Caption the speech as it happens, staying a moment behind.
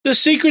The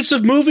Secrets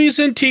of Movies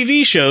and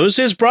TV Shows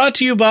is brought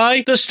to you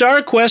by the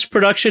StarQuest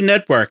Production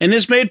Network and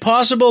is made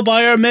possible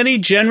by our many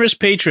generous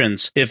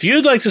patrons. If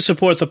you'd like to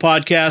support the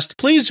podcast,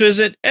 please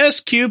visit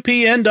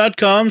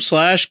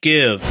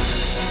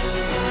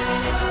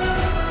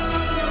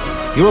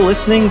sqpn.com/give. You're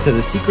listening to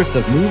The Secrets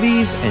of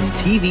Movies and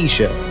TV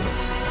Shows.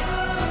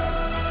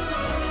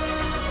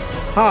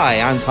 Hi,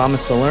 I'm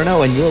Thomas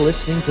Salerno, and you're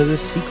listening to The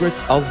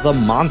Secrets of the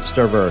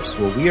Monsterverse,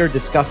 where we are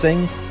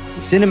discussing the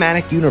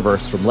cinematic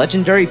universe from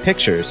Legendary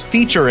Pictures,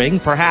 featuring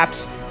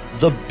perhaps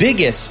the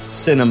biggest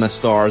cinema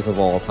stars of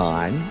all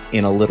time,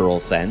 in a literal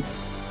sense,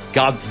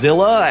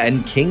 Godzilla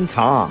and King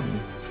Kong.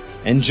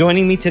 And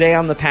joining me today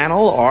on the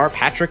panel are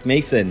Patrick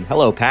Mason.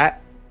 Hello, Pat.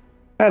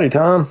 Howdy,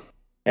 Tom.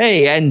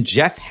 Hey, and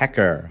Jeff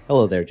Hecker.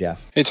 Hello there,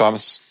 Jeff. Hey,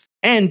 Thomas.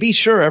 And be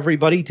sure,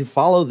 everybody, to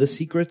follow The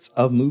Secrets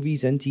of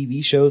Movies and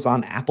TV Shows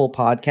on Apple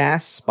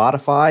Podcasts,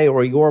 Spotify,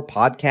 or your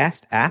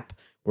podcast app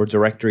or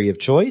directory of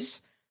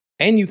choice.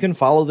 And you can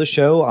follow the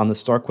show on the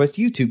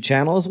StarQuest YouTube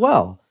channel as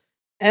well.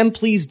 And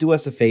please do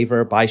us a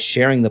favor by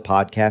sharing the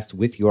podcast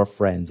with your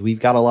friends.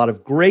 We've got a lot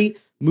of great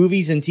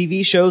movies and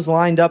TV shows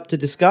lined up to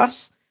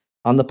discuss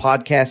on the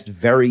podcast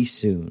very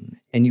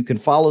soon. And you can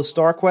follow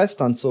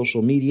StarQuest on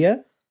social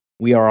media.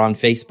 We are on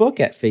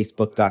Facebook at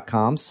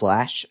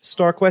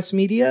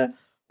facebook.com/StarQuestMedia,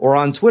 or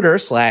on Twitter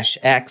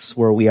 /X,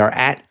 where we are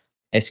at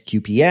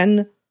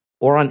SQPN,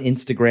 or on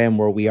Instagram,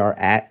 where we are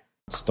at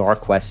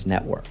StarQuest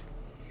Network.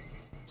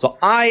 So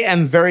I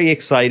am very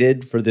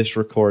excited for this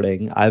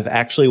recording. I've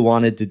actually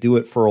wanted to do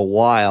it for a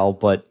while,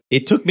 but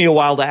it took me a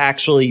while to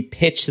actually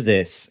pitch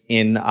this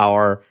in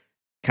our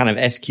kind of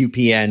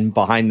SQPN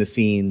behind the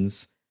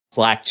scenes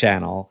Slack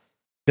channel,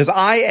 because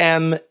I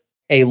am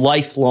a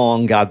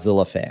lifelong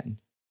Godzilla fan.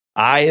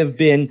 I have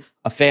been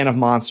a fan of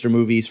monster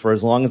movies for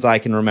as long as I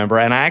can remember,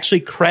 and I actually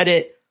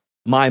credit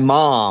my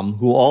mom,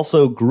 who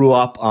also grew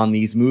up on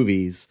these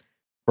movies,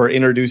 for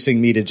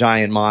introducing me to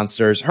giant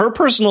monsters. Her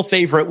personal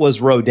favorite was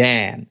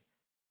Rodan,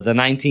 the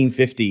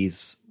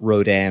 1950s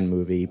Rodan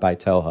movie by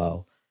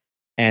Toho.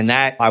 And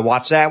that I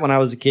watched that when I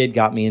was a kid,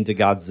 got me into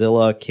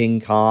Godzilla,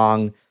 King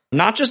Kong,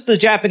 not just the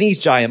Japanese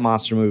giant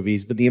monster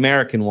movies, but the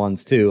American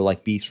ones too,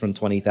 like Beast from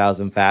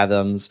 20,000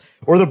 Fathoms,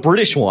 or the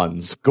British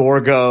ones,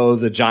 Gorgo,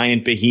 the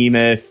giant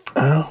behemoth.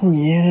 Oh,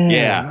 yeah.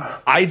 Yeah.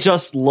 I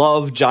just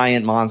love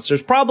giant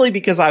monsters, probably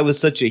because I was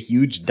such a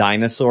huge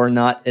dinosaur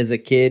nut as a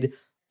kid.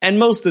 And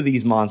most of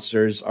these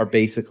monsters are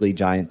basically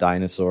giant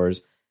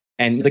dinosaurs.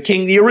 And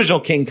the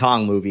original King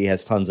Kong movie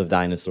has tons of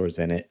dinosaurs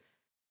in it.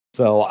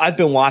 So I've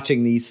been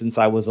watching these since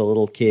I was a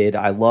little kid.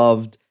 I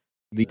loved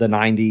the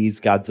 90s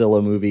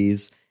Godzilla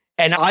movies.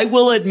 And I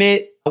will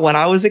admit, when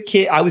I was a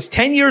kid, I was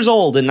 10 years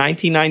old in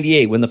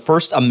 1998 when the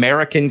first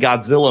American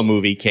Godzilla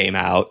movie came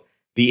out,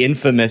 the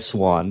infamous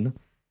one.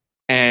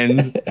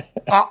 And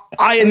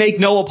I make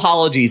no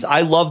apologies.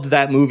 I loved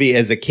that movie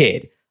as a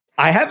kid.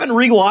 I haven't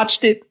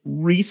rewatched it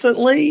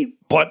recently,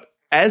 but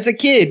as a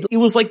kid, it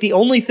was like the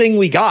only thing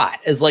we got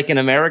as like an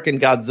American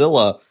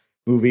Godzilla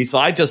movie. So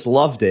I just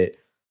loved it.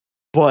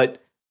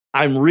 But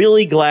I'm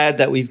really glad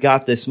that we've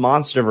got this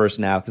Monsterverse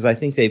now, because I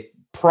think they've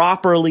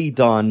properly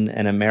done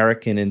an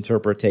American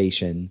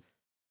interpretation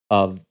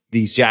of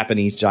these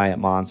Japanese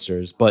giant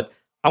monsters. But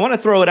I want to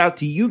throw it out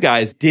to you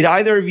guys. Did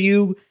either of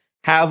you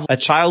have a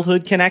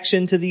childhood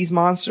connection to these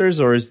monsters,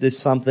 or is this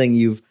something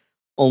you've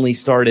only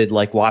started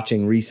like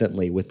watching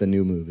recently with the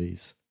new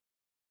movies?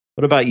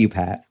 What about you,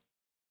 Pat?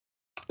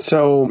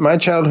 So my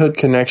childhood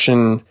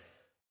connection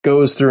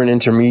goes through an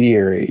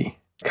intermediary,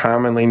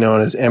 commonly known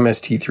as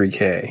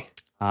MST3K.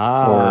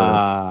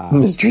 Or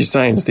Mystery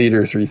Science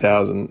Theater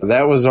 3000.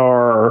 That was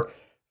our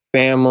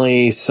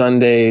family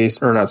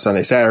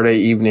Saturday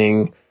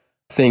evening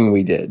thing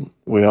we did.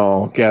 We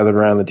all gathered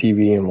around the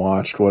TV and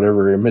watched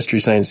whatever Mystery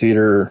Science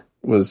Theater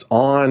was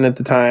on at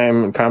the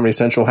time. Comedy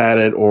Central had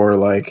it, or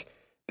like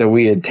that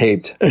we had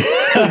taped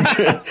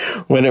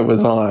when it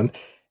was on.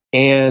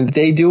 And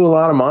they do a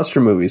lot of monster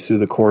movies through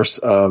the course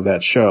of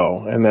that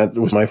show. And that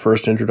was my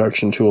first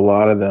introduction to a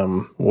lot of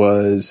them,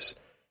 was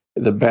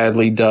the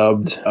badly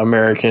dubbed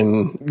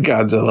American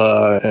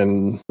Godzilla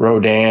and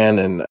Rodan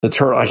and the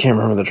turtle. I can't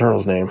remember the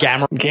turtle's name.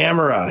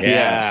 Gamera. Yeah.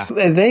 Yes.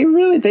 They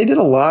did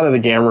a lot of the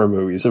Gamera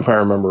movies, if I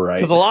remember right.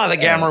 Because a lot of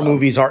the Gamera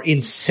movies are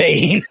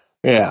insane.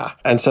 Yeah.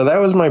 And so that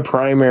was my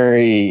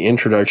primary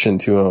introduction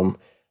to them.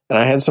 And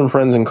I had some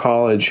friends in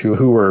college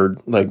who were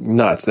like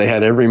nuts. They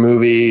had every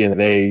movie,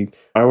 and I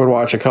would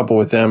watch a couple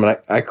with them. And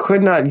I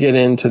could not get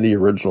into the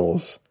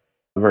originals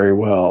very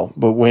well.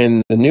 But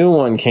when the new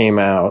one came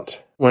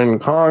out, when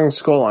Kong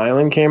Skull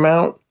Island came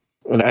out,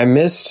 and I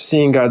missed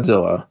seeing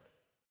Godzilla,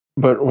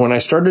 but when I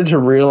started to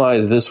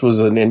realize this was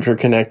an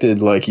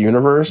interconnected like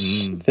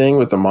universe thing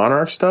with the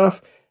Monarch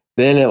stuff,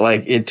 then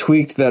it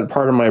tweaked that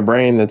part of my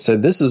brain that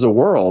said, this is a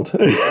world.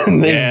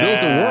 And they've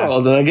built a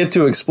world, and I get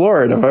to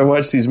explore it if I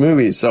watch these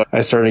movies. So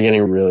I started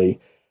getting really,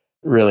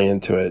 really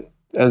into it.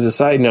 As a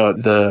side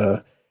note,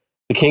 the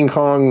King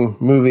Kong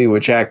movie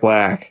with Jack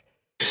Black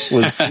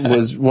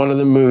was one of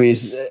the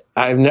movies.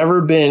 I've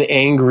never been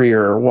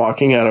angrier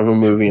walking out of a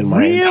movie in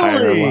my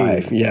entire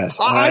life. Yes.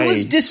 I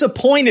was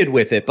disappointed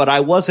with it, but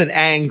I wasn't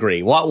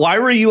angry. Why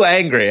were you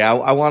angry?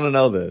 I want to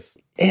know this.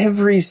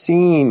 Every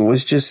scene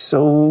was just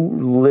so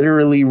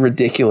literally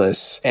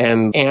ridiculous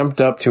and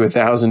amped up to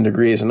 1,000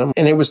 degrees. And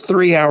it was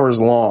 3 hours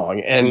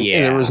long. And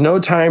there was no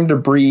time to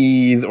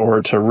breathe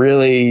or to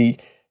really,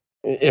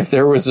 if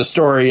there was a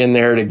story in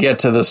there, to get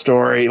to the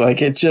story.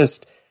 Like, it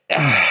just,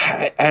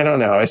 I don't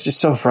know. It's just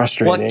so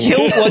frustrating.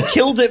 What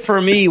killed it for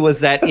me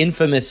was that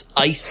infamous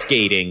ice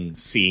skating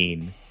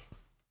scene.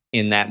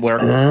 In that where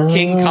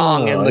King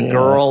Kong and the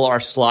girl are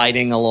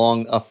sliding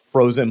along a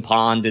frozen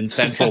pond in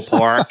Central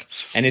Park,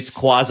 and it's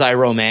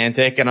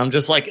quasi-romantic, and I'm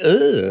just like,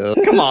 ugh,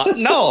 come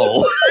on,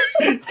 no.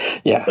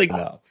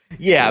 No.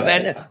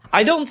 And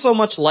I don't so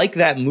much like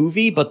that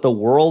movie, but the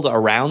world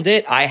around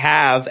it, I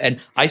have,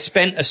 and I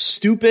spent a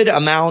stupid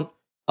amount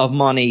of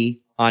money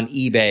on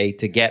eBay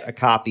to get a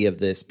copy of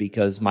this,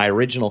 because my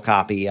original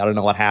copy, I don't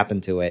know what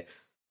happened to it,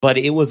 but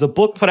it was a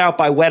book put out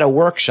by Weta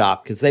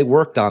Workshop, because they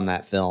worked on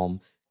that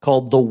film,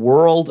 called The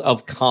World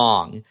of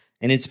Kong.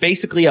 And it's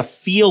basically a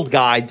field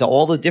guide to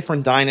all the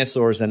different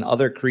dinosaurs and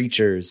other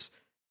creatures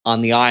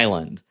on the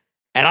island.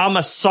 And I'm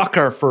a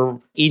sucker for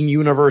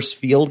in-universe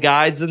field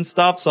guides and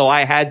stuff, so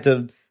I had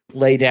to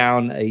lay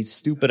down a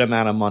stupid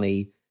amount of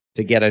money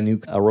to get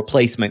a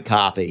replacement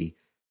copy.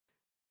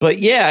 But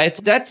yeah,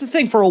 that's the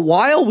thing. For a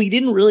while, we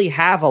didn't really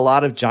have a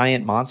lot of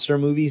giant monster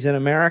movies in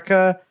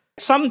America.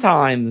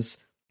 Sometimes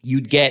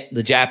you'd get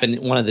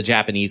one of the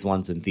Japanese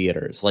ones in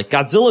theaters. Like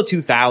Godzilla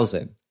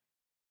 2000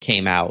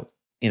 came out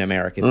in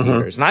American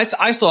theaters. And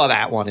I saw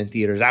that one in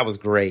theaters. That was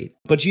great.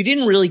 But you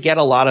didn't really get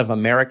a lot of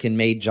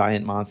American-made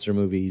giant monster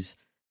movies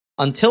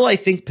until, I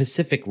think,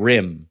 Pacific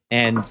Rim.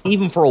 And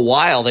even for a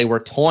while, they were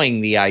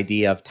toying the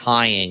idea of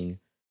tying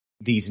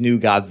these new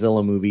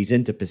Godzilla movies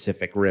into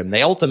Pacific Rim.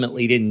 They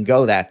ultimately didn't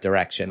go that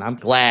direction. I'm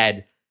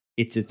glad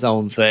it's its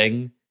own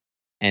thing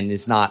and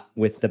is not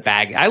with the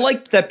bag. I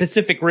like that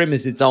Pacific Rim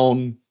is its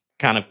own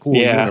kind of cool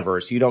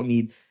universe. You don't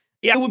need...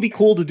 Yeah, it would be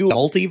cool to do a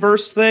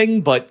multiverse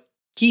thing, but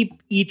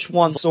keep each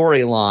one's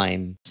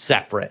storyline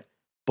separate.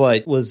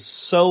 But was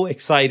so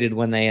excited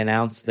when they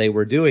announced they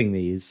were doing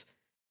these,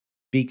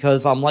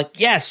 because I'm like,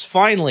 yes,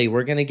 finally,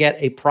 we're going to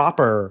get a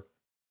proper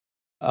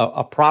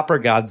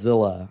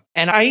Godzilla.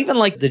 And I even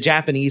like the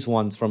Japanese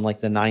ones from like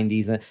the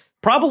 90s, and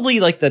probably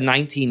like the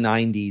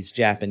 1990s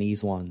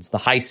Japanese ones. The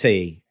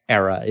Heisei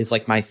era is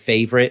like my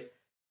favorite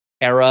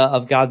era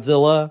of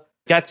Godzilla.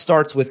 That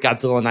starts with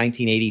Godzilla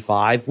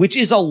 1985, which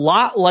is a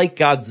lot like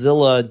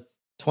Godzilla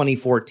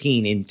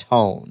 2014 in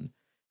tone.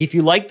 If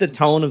you like the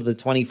tone of the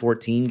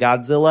 2014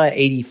 Godzilla,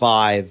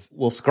 85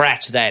 will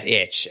scratch that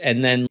itch.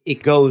 And then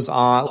it goes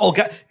on.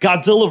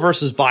 Godzilla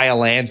versus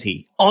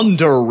Biollante.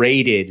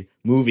 Underrated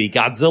movie.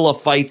 Godzilla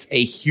fights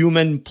a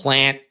human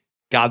plant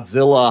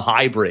Godzilla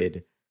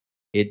hybrid.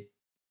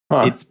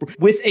 It's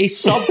with a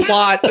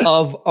subplot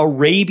of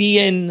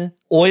Arabian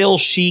oil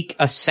chic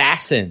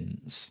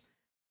assassins.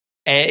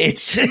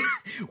 It's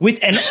with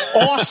an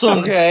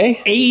awesome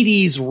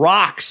 80s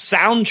rock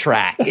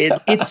soundtrack.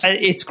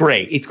 It's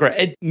great. It's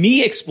great.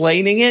 Me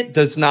explaining it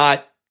does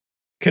not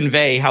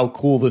convey how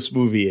cool this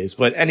movie is.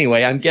 But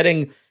anyway, I'm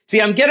getting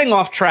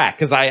off track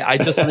because I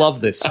just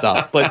love this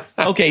stuff. But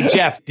okay,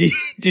 Jeff,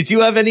 did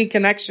you have any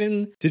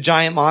connection to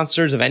giant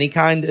monsters of any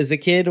kind as a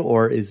kid,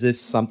 or is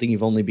this something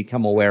you've only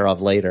become aware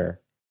of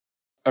later?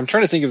 I'm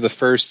trying to think of the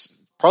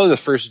first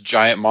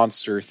giant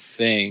monster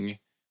thing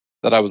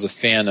that I was a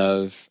fan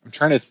of.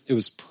 It's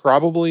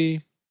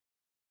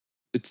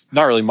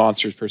not really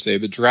monsters per se,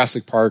 but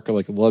Jurassic Park, or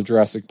like I love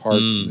Jurassic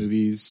Park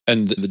movies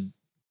and the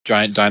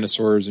giant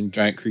dinosaurs and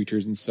giant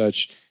creatures and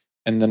such.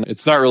 And then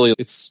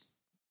it's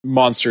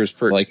monsters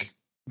per like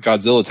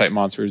Godzilla type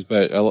monsters,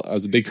 but I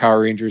was a big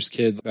Power Rangers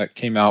kid. That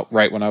came out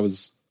right when I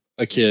was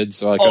a kid.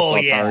 So like I saw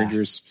Power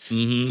Rangers.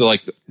 Mm-hmm. So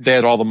like they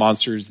had all the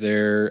monsters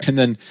there. And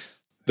then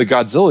the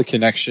Godzilla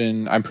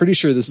connection, I'm pretty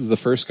sure this is the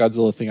first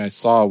Godzilla thing I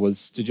saw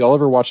did y'all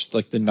ever watch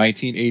like the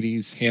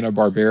 1980s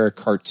Hanna-Barbera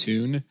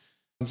cartoon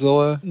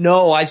Godzilla?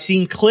 No, I've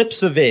seen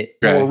clips of it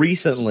more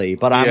recently,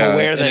 but I'm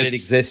aware that it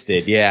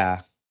existed.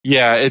 Yeah.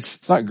 Yeah,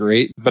 it's not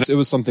great, but it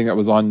was something that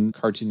was on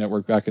Cartoon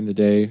Network back in the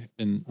day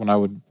and when I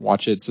would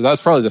watch it. So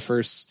that's probably the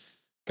first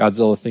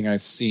Godzilla thing I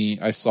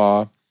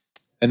saw.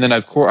 And then,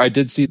 of course, I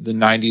did see the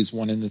 90s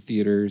one in the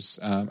theaters.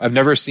 I've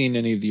never seen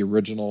any of the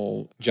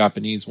original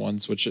Japanese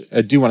ones, which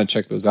I do want to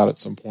check those out at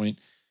some point.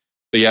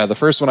 But yeah, the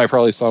first one I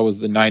probably saw was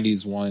the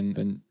 90s one.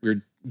 And we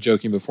were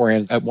joking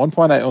beforehand. At one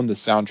point, I owned the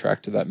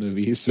soundtrack to that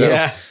movie.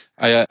 So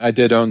I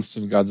did own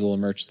some Godzilla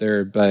merch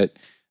there.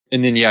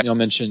 And then, y'all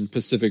mentioned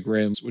Pacific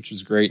Rim, which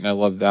was great. And I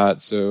love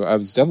that. So I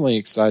was definitely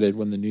excited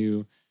when they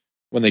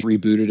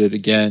rebooted it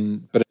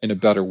again, but in a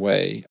better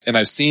way. And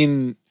I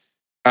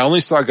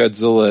only saw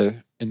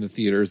Godzilla in the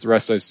theaters. The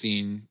rest I've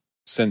seen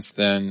since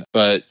then.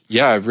 But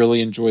yeah, I've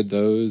really enjoyed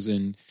those.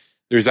 And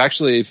there's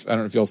actually, I don't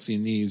know if y'all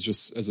seen these,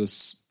 just as a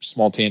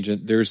small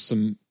tangent, there's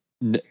some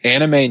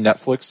anime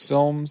Netflix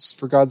films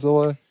for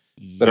Godzilla.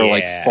 that are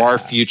like far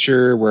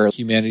future, where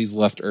humanity's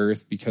left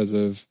Earth because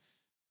of.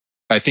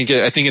 I think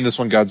in this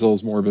one, Godzilla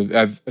is more of a.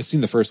 I've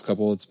seen the first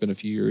couple. It's been a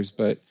few years,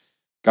 but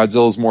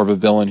Godzilla is more of a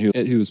villain who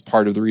is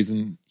part of the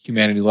reason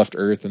humanity left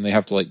Earth, and they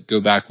have to like go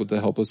back with the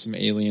help of some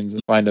aliens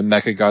and find a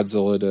Mecha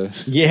Godzilla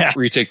to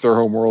retake their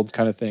home world,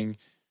 kind of thing.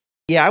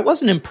 Yeah, I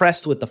wasn't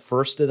impressed with the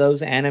first of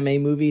those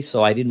anime movies,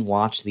 so I didn't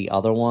watch the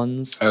other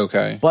ones.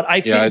 Okay, but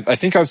I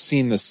think I've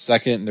seen the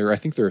second. I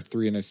think there are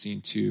 3, and I've seen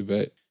 2,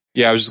 but.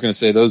 Yeah, I was just going to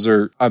say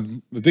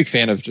I'm a big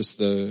fan of just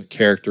the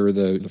character,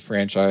 the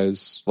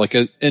franchise, like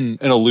in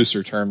a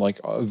looser term, like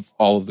of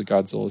all of the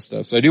Godzilla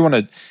stuff. So I do want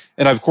to,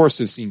 and I, of course,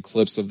 have seen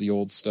clips of the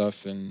old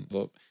stuff and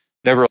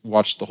never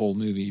watched the whole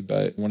movie,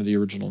 but one of the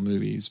original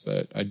movies.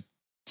 But at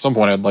some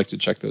point I'd like to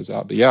check those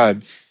out. But yeah,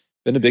 I've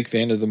been a big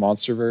fan of the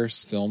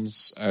Monsterverse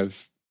films.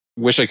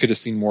 Wish I could have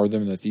seen more of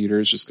them in the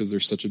theaters just because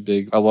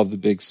they're I love the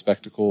big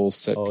spectacle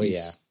set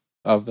piece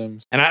of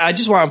them. And I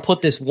just want to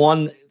put this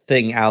one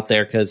thing out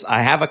there because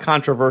I have a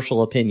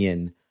controversial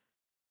opinion.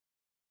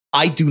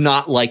 I do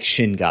not like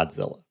Shin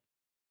Godzilla,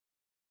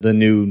 the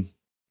new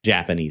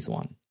Japanese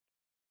one.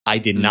 I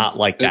did not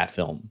like that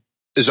film.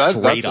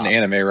 That's an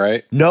anime,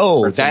 right?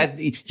 No,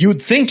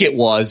 you'd think it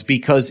was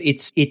because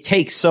it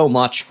takes so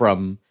much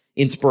from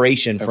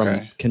inspiration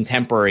from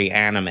contemporary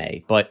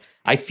anime, but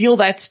I feel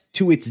that's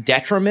to its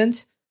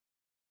detriment.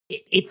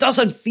 It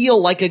doesn't feel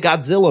like a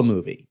Godzilla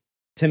movie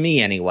to me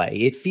anyway.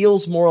 It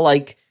feels more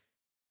like.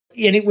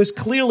 And it was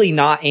clearly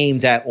not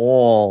aimed at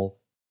all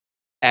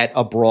at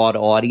a broad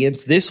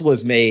audience. This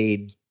was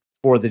made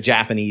for the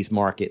Japanese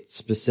market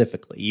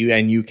specifically.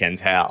 You can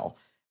tell,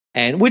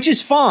 and which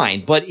is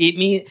fine. But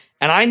and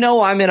I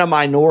know I'm in a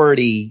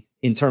minority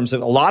in terms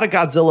of a lot of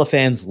Godzilla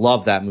fans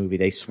love that movie.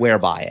 They swear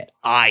by it.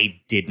 I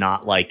did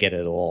not like it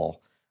at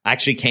all. I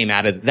actually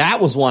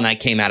that was one I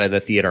came out of the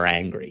theater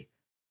angry.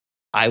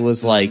 I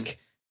was like,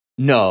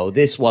 no,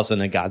 this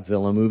wasn't a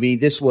Godzilla movie.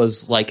 This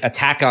was like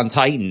Attack on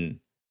Titan.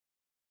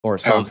 Or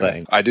something.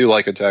 Okay. I do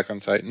like Attack on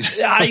Titan. I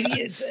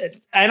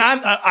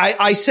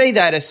say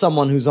that as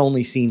someone who's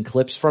only seen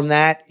clips from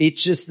that.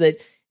 It's just that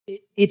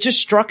it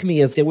just struck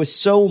me as there was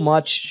so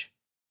much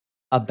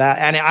about,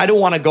 and I don't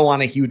want to go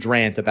on a huge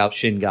rant about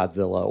Shin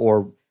Godzilla,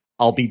 or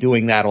I'll be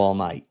doing that all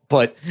night.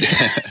 But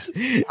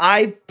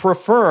I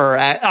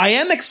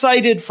am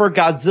excited for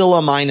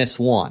Godzilla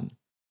 -1,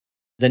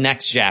 the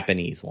next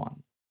Japanese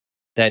one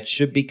that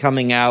should be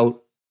coming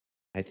out.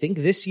 I think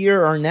this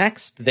year or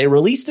next. They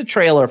released a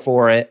trailer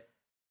for it,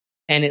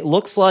 and it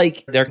looks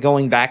like they're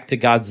going back to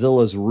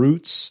Godzilla's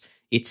roots.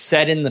 It's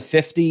set in the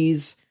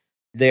 50s.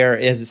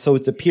 So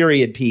it's a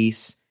period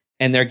piece,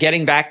 and they're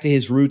getting back to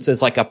his roots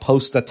as like a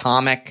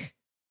post-atomic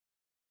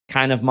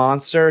kind of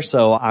monster.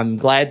 So I'm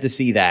glad to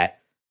see that.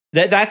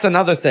 That's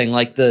another thing.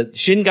 Like the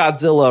Shin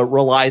Godzilla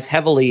relies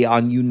heavily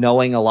on you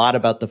knowing a lot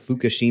about the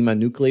Fukushima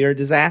nuclear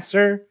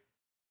disaster,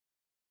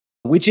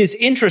 which is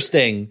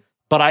interesting.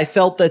 But I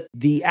felt that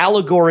the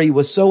allegory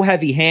was so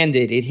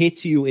heavy-handed, it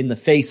hits you in the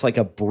face like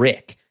a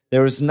brick.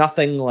 There was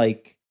nothing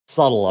like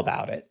subtle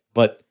about it.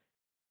 But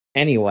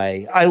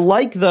anyway, I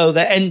like though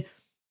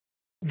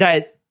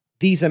that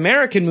these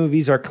American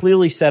movies are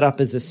clearly set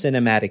up as a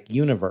cinematic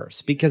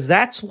universe, because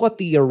that's what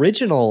the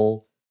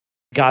original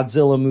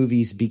Godzilla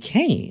movies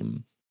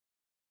became.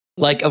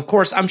 Like, of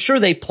course, I'm sure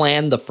they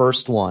planned the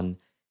first one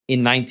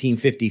in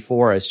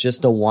 1954 as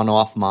just a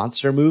one-off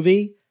monster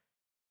movie.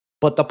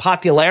 But the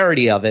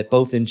popularity of it,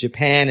 both in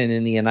Japan and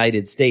in the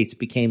United States,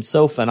 became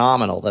so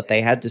phenomenal that they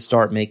had to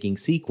start making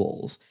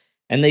sequels.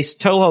 And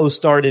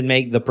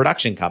the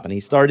production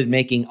company started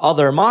making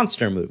other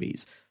monster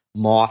movies.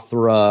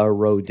 Mothra,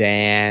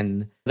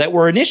 Rodan, that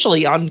were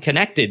initially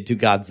unconnected to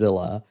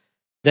Godzilla.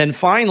 Then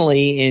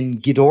finally, in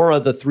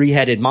Ghidorah the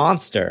Three-Headed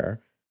Monster,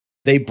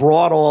 they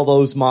brought all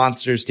those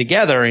monsters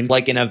together in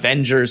like an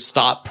proto-Avengers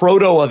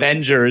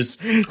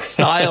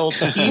style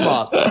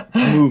team-up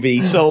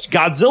movie. So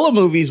Godzilla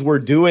movies were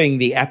doing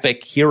the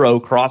epic hero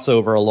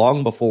crossover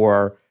long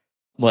before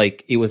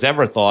like it was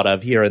ever thought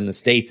of here in the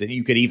States, and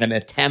you could even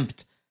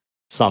attempt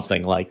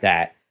something like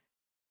that.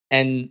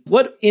 And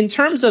in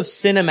terms of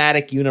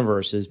cinematic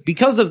universes,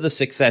 because of the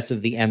success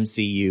of the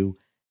MCU,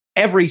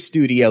 every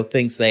studio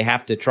thinks they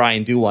have to try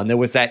and do one. There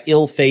was that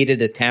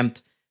ill-fated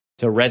attempt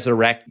to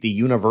resurrect the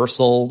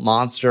Universal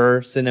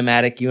monster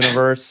cinematic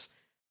universe.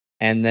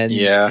 And then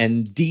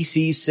and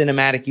DC's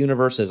cinematic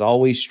universe has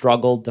always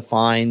struggled to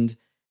find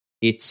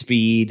its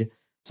speed.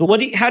 So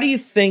how do you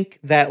think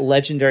that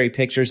Legendary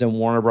Pictures and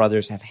Warner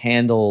Brothers have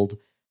handled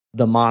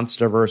the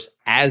Monsterverse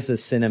as a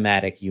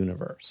cinematic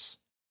universe?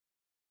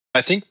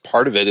 I think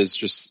part of it is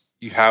just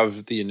you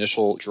have the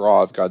initial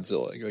draw of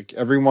Godzilla. Like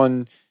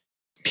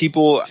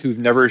people who've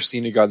never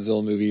seen a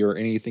Godzilla movie or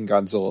anything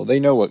Godzilla, they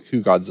know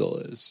who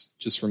Godzilla is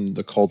just from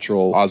the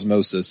cultural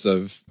osmosis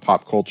of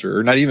pop culture,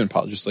 or not even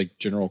pop, just like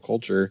general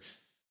culture.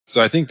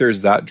 So I think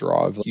there's that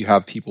draw of you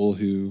have people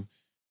who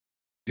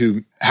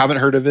haven't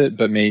heard of it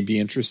but may be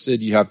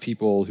interested. You have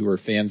people who are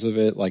fans of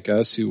it like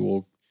us who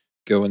will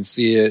go and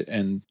see it,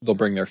 and they'll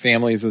bring their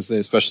families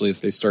especially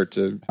as they start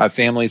to have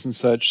families and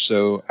such.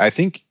 So I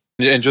think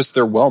And just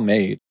they're well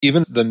made.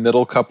 Even the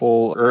middle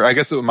couple, or I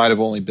guess it might have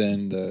only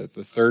been the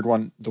third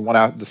one,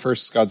 the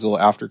first Godzilla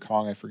after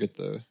Kong. I forget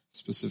the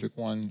specific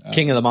one.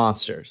 King of the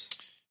Monsters.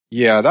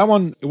 Yeah, that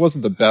one, it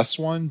wasn't the best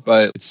one,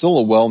 but it's still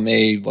a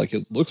well-made, like,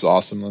 it looks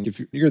awesome. Like, if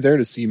you're there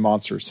to see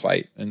monsters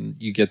fight, and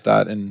you get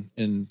that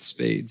in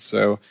spades.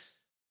 So,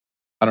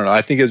 I don't know.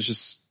 I think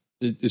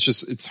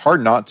it's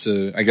hard not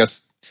to, I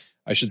guess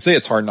I should say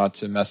it's hard not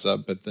to mess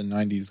up, but the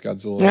 90s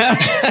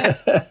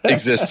Godzilla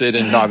existed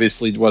and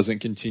obviously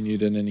wasn't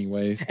continued in any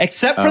way.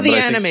 Except for the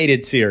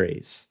animated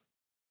series.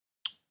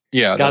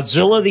 Yeah.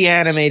 Godzilla, the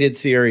animated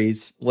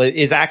series,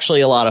 is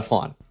actually a lot of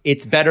fun.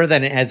 It's better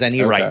than it has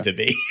any right to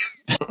be.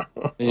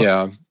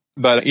 Yeah.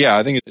 But yeah,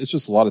 I think it's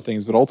just a lot of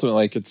things. But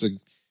ultimately, like, the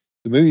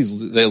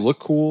movies, they look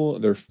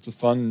cool. It's a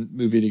fun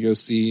movie to go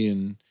see,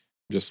 and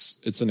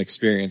just, it's an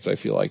experience, I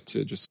feel like,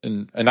 to just,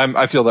 and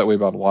I feel that way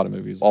about a lot of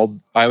movies.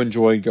 I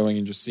enjoy going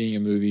and just seeing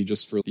a movie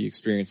just for the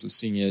experience of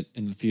seeing it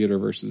in the theater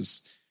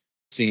versus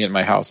seeing it in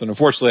my house. And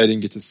unfortunately, I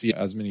didn't get to see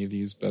as many of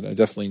these, but I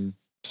definitely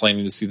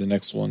planning to see the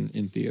next one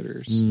in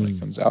theaters when it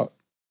comes out.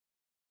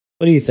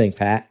 What do you think,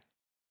 Pat?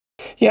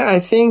 Yeah, I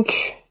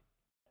think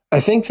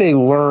they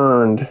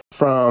learned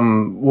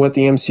from what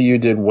the MCU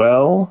did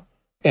well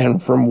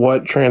and from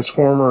what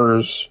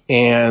Transformers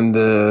and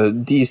the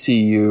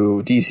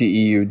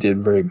DCEU did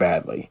very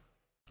badly.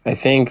 I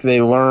think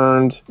they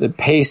learned that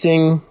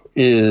pacing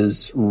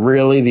is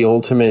really the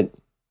ultimate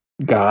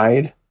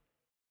guide,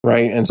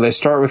 right? And so they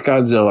start with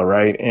Godzilla,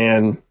 right?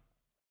 And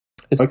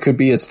it could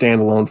be a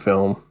standalone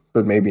film,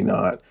 but maybe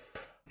not.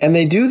 And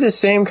they do the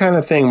same kind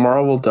of thing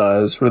Marvel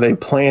does, where they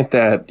plant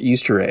that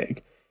Easter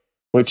egg,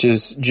 which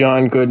is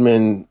John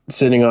Goodman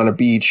sitting on a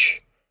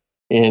beach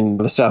in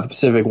the South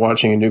Pacific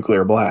watching a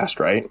nuclear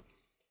blast, right?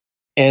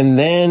 And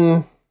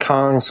then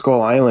Kong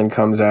Skull Island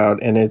comes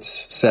out, and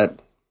it's set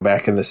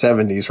back in the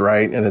 70s,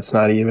 right? And it's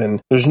not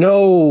even, there's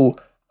no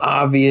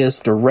obvious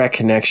direct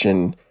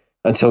connection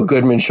until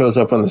Goodman shows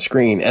up on the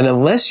screen. And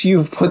unless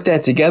you've put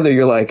that together,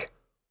 you're like,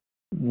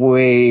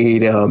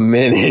 wait a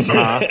minute,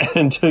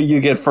 until you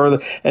get further,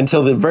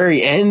 until the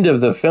very end of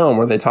the film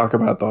where they talk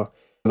about the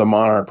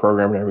Monarch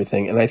program and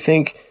everything. And I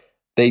think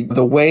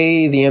the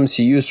way the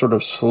MCU sort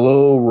of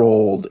slow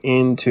rolled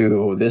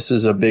into this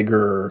is a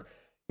bigger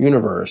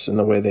universe, and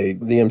the way the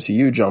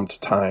MCU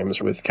jumped times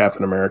with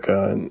Captain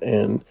America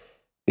and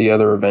the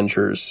other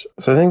Avengers.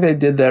 So I think they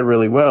did that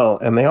really well.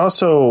 And they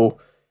also,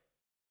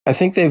 I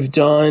think they've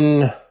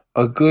done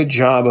a good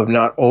job of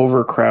not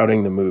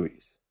overcrowding the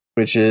movies,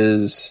 which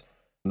is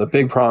the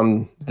big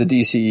problem the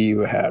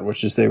DCEU had,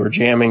 which is they were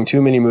jamming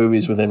too many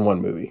movies within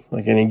one movie.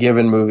 Like, any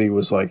given movie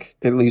was like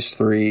at least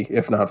 3,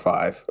 if not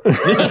 5.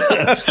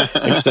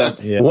 Except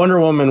Wonder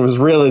Woman was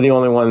really the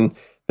only one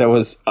that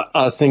was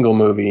a single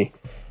movie.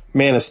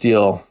 Man of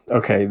Steel,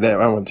 okay, that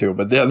one too.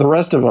 But the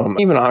rest of them,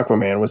 even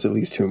Aquaman was at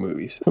least 2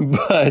 movies.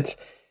 But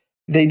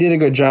they did a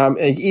good job.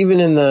 Like,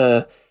 even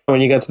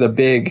when you got to the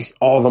big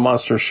all the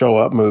monsters show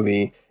up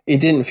movie, it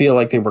didn't feel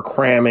like they were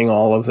cramming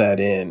all of that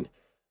in.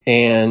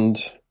 And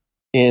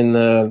in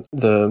the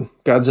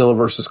Godzilla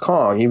versus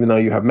Kong, even though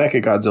you have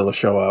Mechagodzilla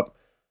show up,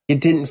 it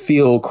didn't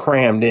feel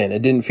crammed in.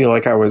 It didn't feel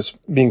like I was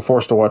being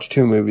forced to watch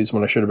 2 movies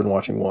when I should have been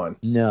watching 1.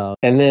 No.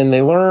 And then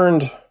they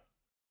learned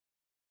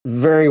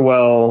very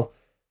well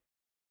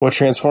what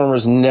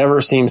Transformers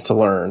never seems to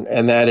learn,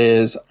 and that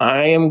is,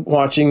 I am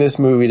watching this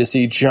movie to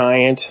see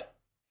giant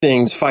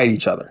things fight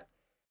each other.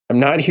 I'm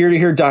not here to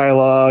hear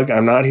dialogue.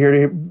 I'm not here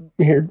to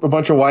hear a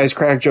bunch of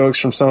wisecrack jokes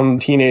from some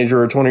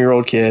teenager or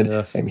 20-year-old kid.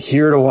 Yeah. I'm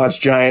here to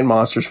watch giant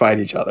monsters fight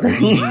each other.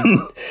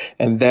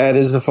 And that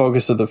is the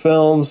focus of the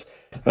films.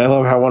 And I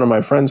love how one of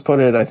my friends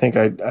put it. I think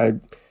I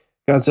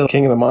Godzilla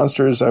King of the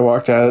Monsters, I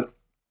walked at it,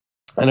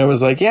 and I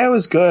was like, yeah, it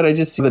was good. I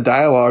just, the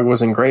dialogue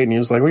wasn't great. And he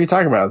was like, what are you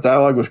talking about? The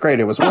dialogue was great.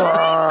 It was,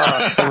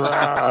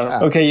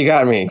 okay, you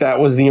got me. That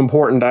was the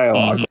important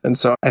dialogue. And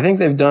so I think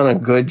they've done a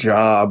good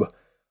job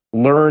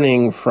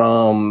learning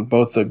from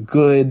both the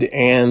good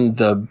and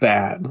the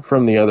bad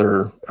from the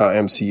other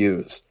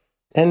MCUs.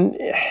 And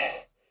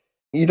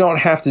you don't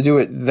have to do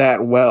it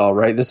that well,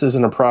 right? This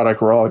isn't a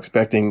product we're all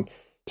expecting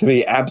to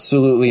be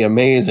absolutely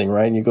amazing,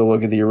 right? And you go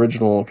look at the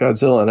original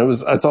Godzilla, and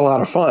it's a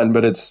lot of fun,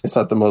 but it's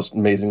not the most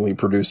amazingly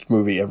produced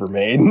movie ever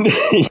made.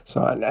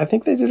 So I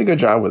think they did a good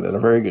job with it, a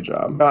very good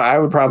job. I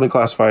would probably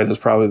classify it as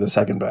probably the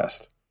second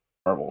best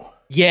Marvel.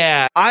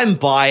 Yeah, I'm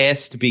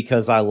biased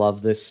because I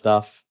love this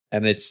stuff.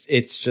 And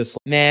it's just,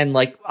 man,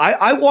 like,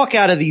 I walk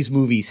out of these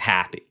movies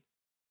happy.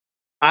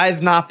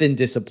 I've not been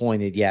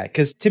disappointed yet.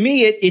 Because to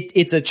me,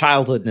 it's a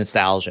childhood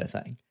nostalgia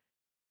thing.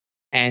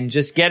 And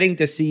just getting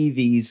to see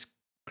these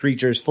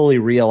creatures fully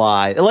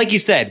realized, like you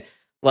said,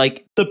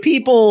 like, the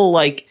people,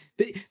 like,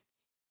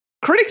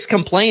 critics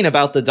complain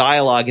about the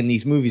dialogue in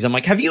these movies. I'm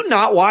like, have you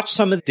not watched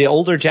some of the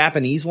older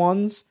Japanese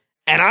ones?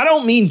 And I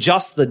don't mean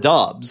just the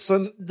dubs.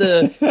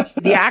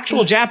 The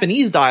actual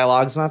Japanese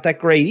dialogue's not that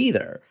great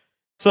either.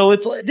 So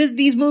it's like,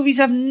 these movies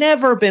have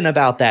never been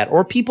about that.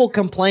 Or people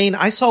complain.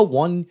 I saw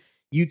one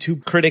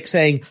YouTube critic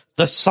saying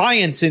the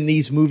science in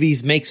these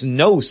movies makes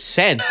no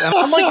sense. And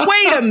I'm like,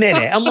 wait a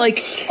minute. I'm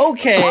like,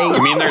 okay.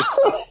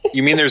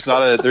 You mean there's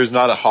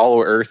not a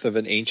hollow earth of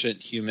an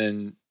ancient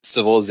human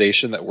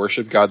civilization that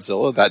worshiped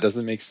Godzilla? That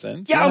doesn't make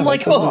sense. Yeah, I'm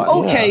like,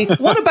 okay. Yeah.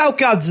 What about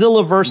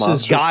Godzilla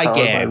versus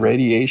Gigan?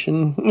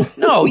 Radiation?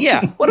 No,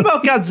 yeah. What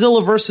about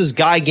Godzilla versus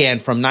Gigan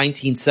from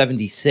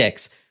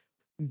 1976?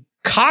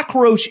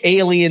 Cockroach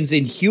aliens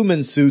in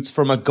human suits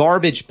from a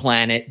garbage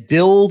planet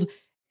build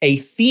a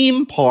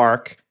theme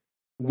park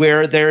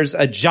where there's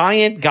a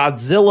giant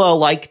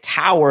Godzilla-like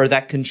tower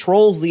that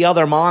controls the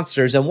other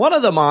monsters. And one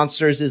of the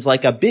monsters is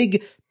like a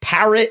big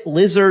parrot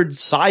lizard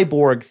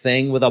cyborg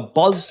thing with a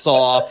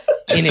buzzsaw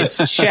in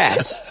its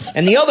chest.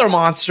 And the other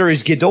monster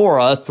is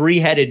Ghidorah, a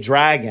three-headed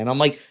dragon. I'm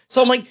like,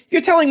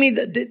 you're telling me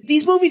that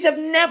these movies have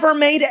never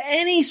made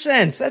any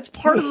sense. That's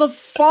part of the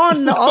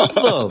fun of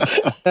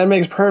them. That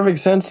makes perfect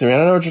sense to me. I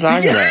don't know what you're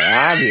talking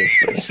about,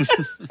 obviously.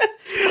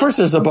 Of course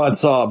there's a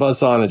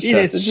buzzsaw in its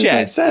chest. It just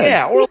makes sense.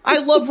 Yeah, or I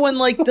love when,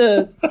 like,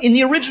 in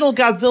the original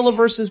Godzilla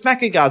versus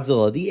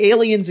Mechagodzilla, the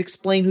aliens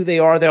explain who they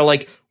are. They're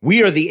like,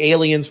 we are the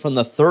aliens from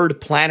the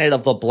third planet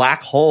of the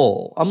black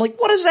hole. I'm like,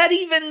 what does that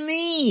even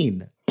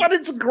mean? But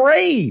it's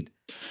great.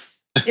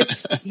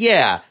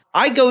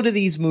 I go to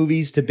these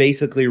movies to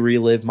basically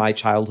relive my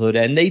childhood,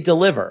 and they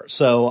deliver.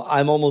 So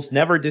I'm almost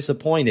never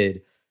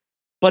disappointed.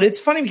 But it's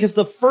funny because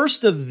the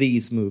first of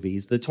these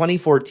movies, the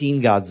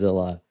 2014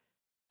 Godzilla,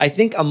 I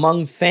think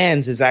among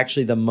fans is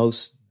actually the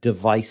most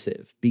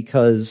divisive,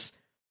 because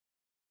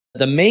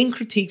the main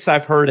critiques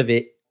I've heard of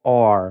it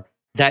are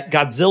that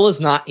Godzilla's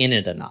not in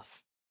it enough.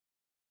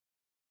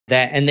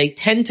 And they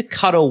tend to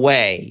cut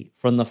away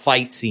from the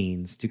fight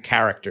scenes to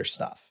character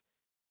stuff.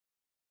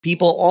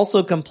 People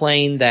also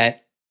complain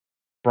that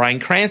Bryan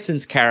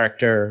Cranston's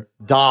character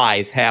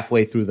dies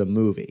halfway through the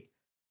movie,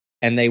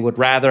 and they would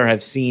rather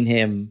have seen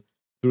him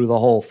through the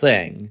whole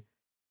thing.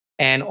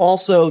 And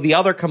also, the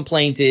other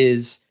complaint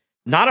is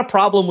not a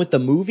problem with the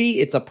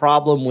movie, it's a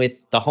problem with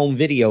the home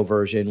video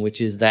version,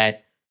 which is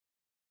that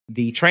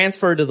the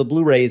transfer to the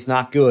Blu-ray is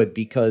not good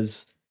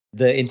because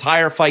the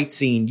entire fight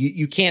scene,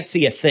 you can't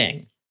see a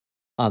thing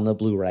on the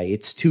Blu-ray.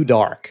 It's too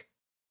dark.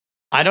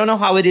 I don't know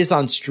how it is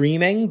on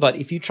streaming, but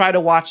if you try to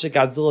watch the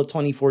Godzilla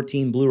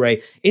 2014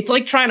 Blu-ray, it's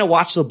like trying to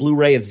watch the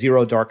Blu-ray of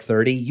Zero Dark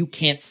 30. You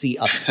can't see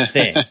a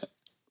thing.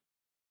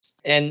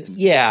 And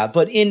yeah,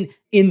 but in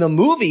the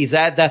movies,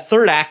 that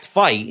third act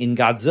fight in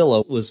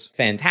Godzilla was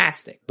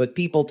fantastic. But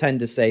people tend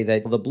to say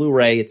that the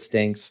Blu-ray, it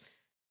stinks.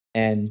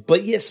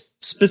 But yes,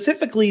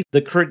 specifically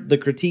the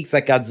critiques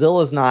that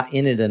Godzilla's not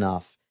in it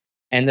enough,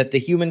 and that the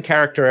human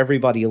character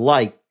everybody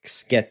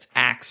likes gets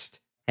axed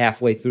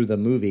halfway through the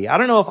movie. I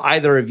don't know if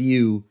either of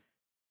you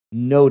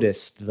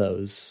noticed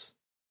those.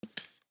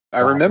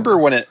 I remember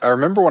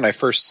when I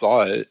first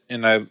saw it,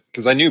 and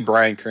because I knew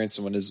Bryan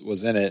Cranston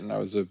was in it, and I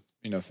was a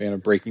fan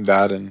of Breaking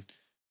Bad and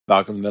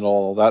Malcolm in the Middle,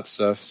 all that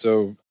stuff.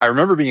 So I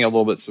remember being a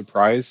little bit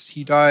surprised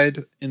he died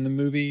in the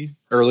movie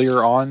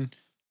earlier on,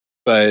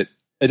 but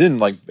it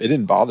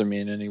didn't bother me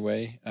in any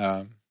way.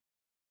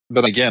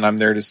 But again, I'm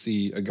there to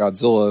see a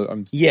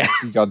Godzilla. See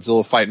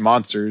Godzilla fight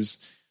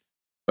monsters.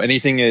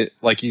 Anything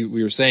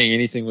we were saying,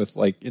 anything with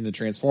like in the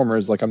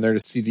Transformers, like I'm there to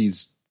see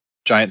these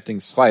giant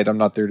things fight. I'm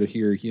not there to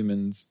hear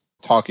humans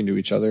talking to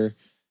each other.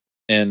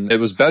 And it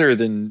was better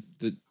than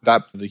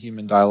the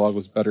human dialogue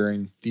was better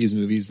in these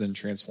movies than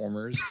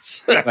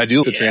Transformers. And I do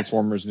like the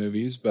Transformers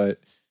movies, but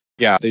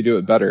yeah, they do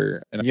it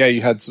better. And yeah,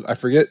 you had, I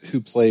forget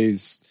who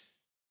plays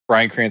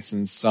Bryan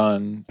Cranston's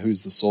son,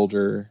 who's the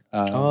soldier.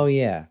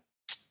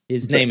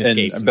 His name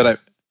escapes me. But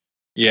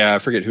I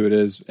forget who it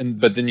is.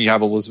 But then you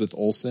have Elizabeth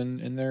Olsen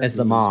in there as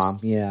the mom.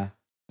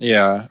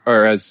 Yeah,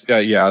 or as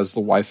the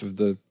wife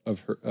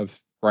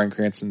of Bryan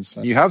Cranston's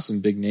son. You have some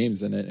big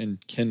names in it,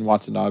 and Ken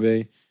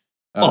Watanabe.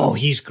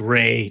 He's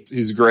great.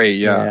 He's great.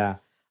 Yeah.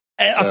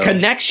 A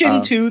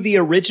connection to the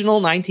original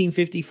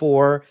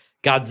 1954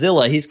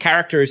 Godzilla. His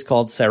character is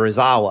called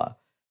Serizawa,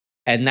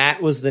 and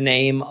that was the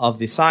name of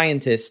the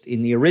scientist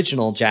in the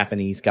original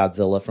Japanese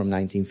Godzilla from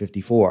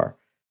 1954.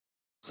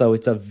 So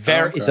it's a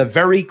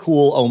very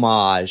cool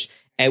homage,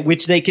 at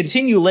which they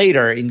continue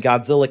later in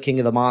Godzilla King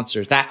of the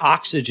Monsters. That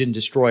oxygen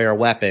destroyer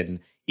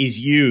weapon is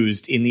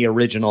used in the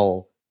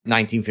original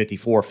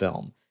 1954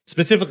 film.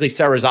 Specifically,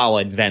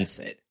 Serizawa invents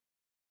it.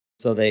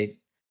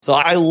 So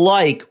I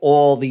like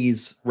all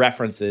these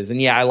references.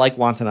 And yeah, I like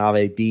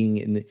Watanabe being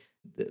in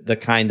the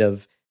kind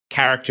of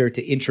character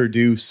to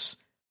introduce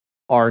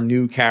our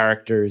new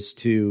characters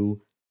to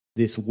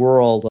this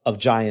world of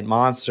giant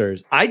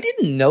monsters. I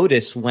didn't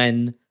notice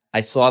when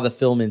I saw the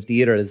film in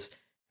theaters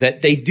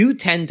that they do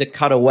tend to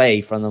cut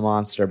away from the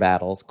monster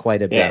battles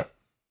quite a bit.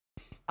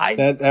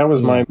 That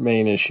was my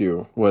main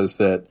issue, was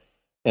that,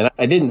 and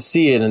I didn't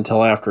see it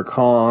until after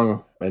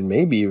Kong, and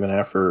maybe even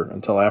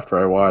until after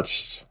I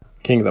watched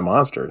King of the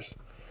Monsters.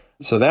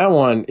 So that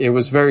one, it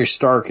was very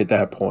stark at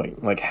that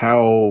point, like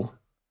how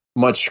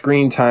much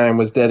screen time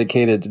was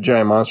dedicated to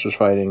giant monsters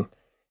fighting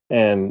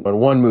and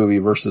one movie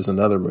versus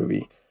another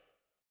movie.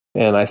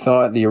 And I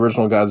thought the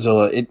original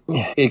Godzilla,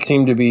 it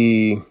seemed to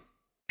be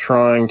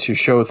trying to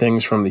show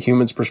things from the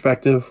human's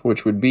perspective,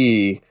 which would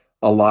be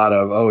a lot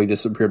of, oh, he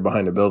disappeared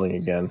behind a building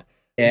again.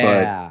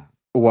 Yeah.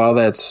 But while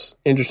that's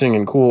interesting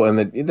and cool, and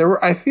that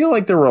I feel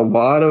like there were a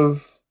lot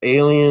of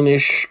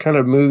alien-ish kind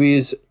of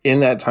movies in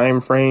that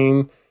time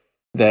frame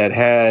that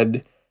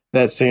had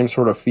that same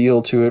sort of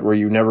feel to it, where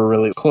you never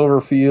really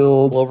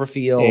Cloverfield,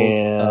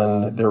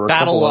 and there were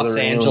Battle Los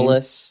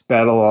Angeles.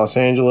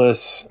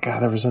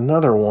 God, there was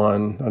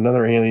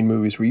another alien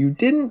movies where you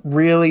didn't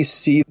really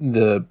see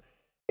the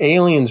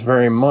aliens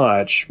very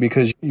much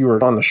because you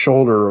were on the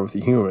shoulder of the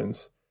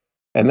humans,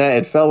 and that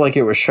it felt like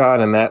it was shot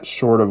in that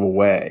sort of a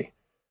way,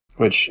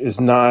 which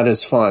is not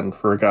as fun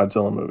for a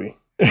Godzilla movie.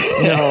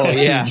 No,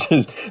 yeah. It's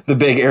just the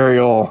big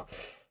aerial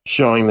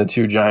showing the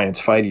two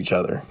giants fight each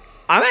other.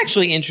 I'm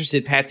actually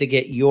interested, Pat, to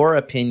get your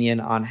opinion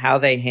on how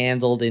they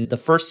handled in the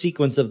first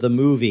sequence of the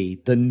movie,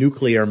 the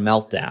nuclear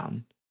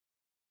meltdown.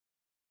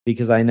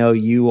 Because I know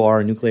you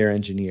are a nuclear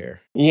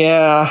engineer.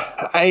 Yeah,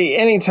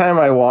 anytime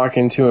I walk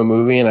into a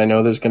movie and I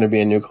know there's going to be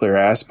a nuclear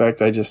aspect,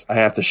 I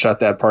have to shut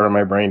that part of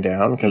my brain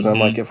down, because I'm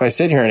like, if I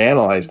sit here and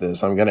analyze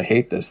this, I'm going to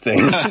hate this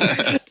thing.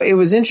 It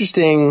was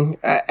interesting.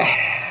 Part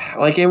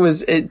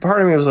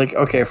of me was like,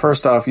 okay,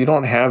 first off, you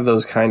don't have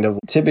those kind of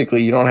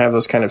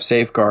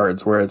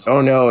safeguards where it's,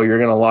 oh no, you're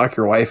going to lock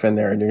your wife in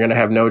there and you're going to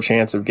have no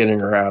chance of getting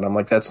her out. I'm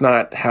like, that's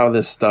not how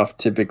this stuff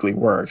typically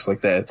works.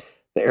 Like the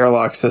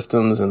airlock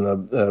systems and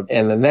then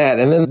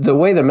the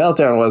way the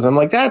meltdown was, I'm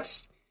like,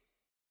 that's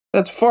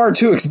far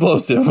too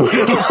explosive.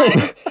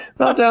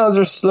 Meltdowns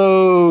are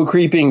slow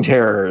creeping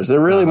terrors. They're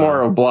really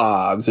more of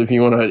blobs if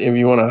you want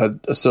to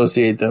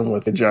associate them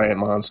with a giant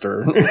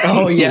monster.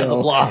 Oh yeah, the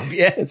blob.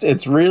 Yeah.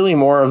 It's really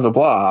more of the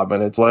blob,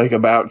 and it's like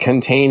about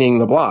containing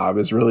the blob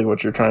is really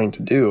what you're trying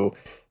to do.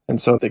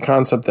 And so the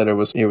concept that it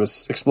was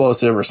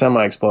explosive or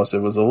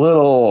semi-explosive was a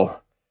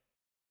little,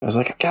 I was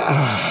like,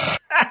 ah.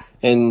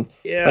 And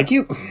like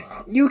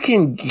you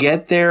can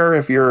get there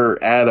if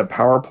you're at a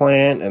power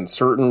plant and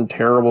certain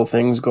terrible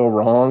things go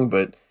wrong,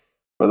 but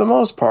for the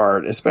most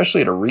part,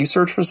 especially at a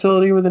research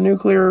facility with a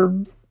nuclear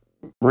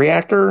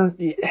reactor,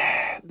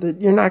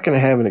 you're not going to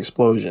have an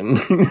explosion.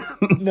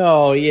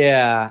 No,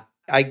 yeah.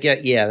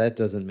 That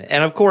doesn't make.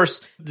 And of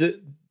course,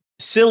 the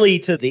silly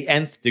to the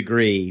nth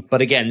degree,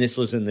 but again, this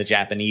was in the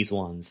Japanese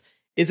ones,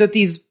 is that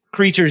these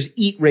creatures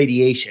eat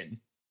radiation.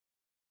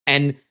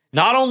 And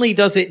not only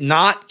does it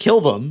not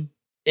kill them,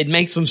 it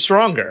makes them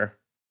stronger.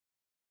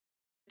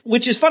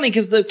 Which is funny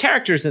because the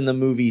characters in the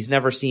movies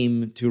never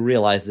seem to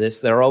realize this.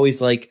 They're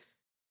always like,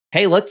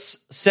 hey, let's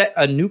set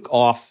a nuke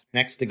off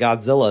next to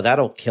Godzilla.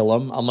 That'll kill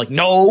him. I'm like,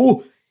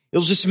 no,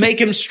 it'll just make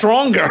him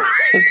stronger.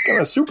 It's going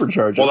to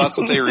supercharge him. Well, that's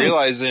what they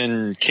realize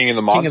in King of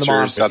the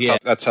Monsters.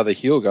 That's how they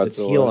heal Godzilla. Let's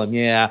heal him,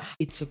 yeah.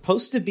 It's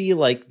supposed to be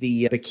like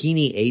the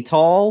Bikini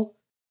Atoll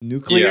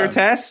nuclear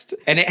test,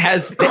 and it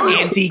has the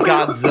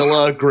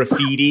anti-Godzilla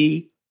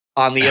graffiti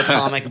on the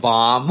atomic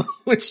bomb,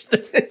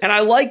 and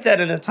I like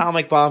that an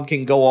atomic bomb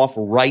can go off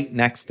right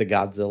next to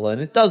Godzilla,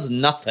 and it does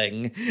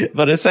nothing,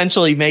 but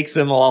essentially makes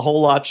him a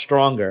whole lot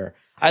stronger.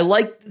 I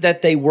like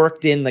that they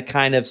worked in the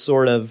kind of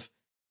sort of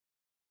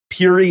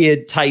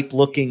period type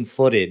looking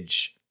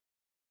footage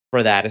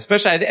for that,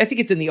 especially I think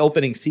it's in the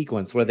opening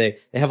sequence where they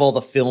have all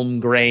the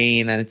film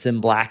grain and it's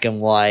in black and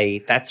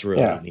white. That's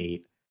really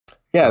neat.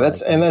 Yeah,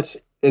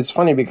 it's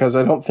funny because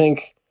I don't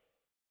think,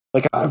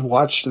 like, I've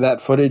watched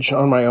that footage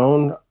on my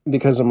own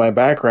because of my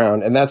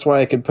background, and that's why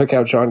I could pick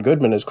out John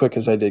Goodman as quick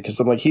as I did, because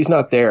I'm like, he's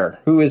not there.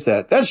 Who is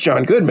that? That's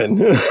John Goodman.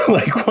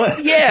 Like,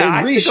 what?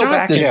 Yeah, they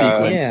reshot this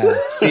sequence. Yeah.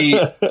 See,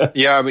 but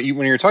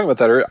when you're talking about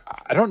that,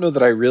 I don't know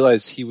that I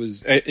realized he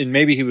was, and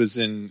maybe he was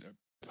in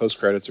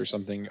post-credits or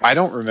something. I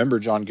don't remember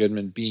John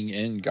Goodman being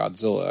in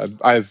Godzilla.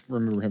 I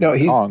remember him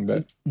in Kong,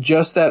 but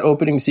just that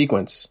opening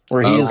sequence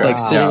where he is like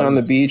sitting on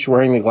the beach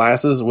wearing the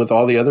glasses with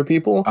all the other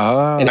people,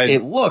 and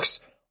it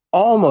looks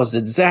almost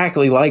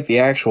exactly like the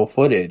actual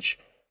footage.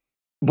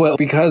 But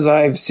because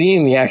I've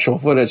seen the actual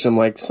footage, I'm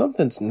like,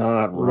 something's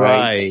not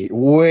right.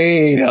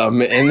 Wait a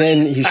minute. And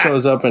then he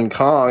shows up in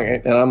Kong,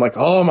 and I'm like,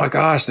 oh my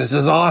gosh, this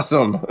is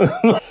awesome.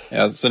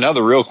 Yeah, so now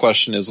the real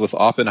question is, with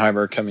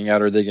Oppenheimer coming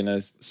out, are they going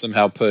to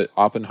somehow put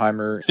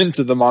Oppenheimer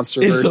into the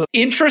Monsterverse?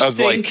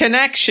 Interesting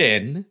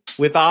connection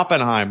with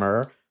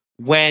Oppenheimer.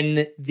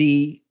 When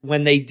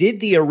they did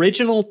the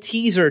original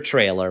teaser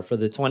trailer for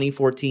the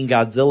 2014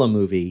 Godzilla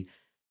movie,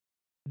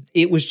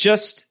 it was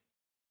just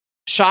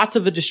shots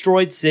of a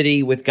destroyed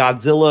city with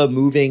Godzilla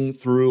moving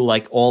through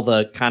like all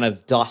the kind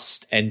of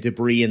dust and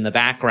debris in the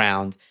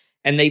background.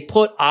 And they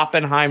put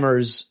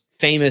Oppenheimer's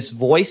famous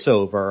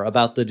voiceover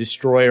about the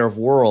destroyer of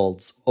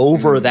worlds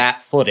over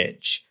that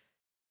footage.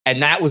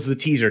 And that was the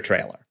teaser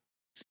trailer.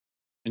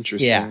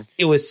 Interesting. Yeah,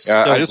 it was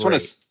I just want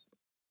to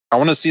I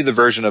want to see the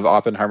version of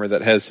Oppenheimer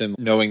that has him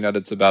knowing that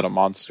it's about a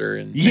monster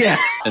and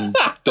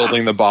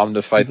building the bomb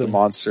to fight the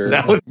monster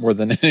more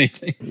than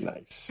anything.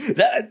 Nice.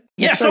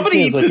 Somebody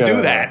needs to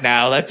do that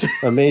now. That's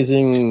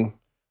amazing. What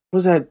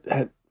was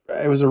that?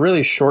 It was a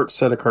really short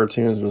set of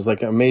cartoons. It was like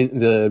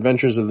The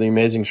Adventures of the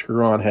Amazing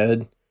Screw-On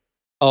Head.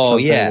 Oh,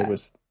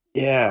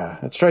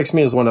 It strikes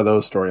me as one of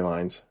those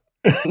storylines.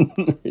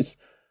 He's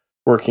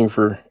working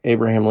for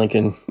Abraham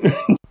Lincoln.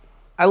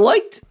 I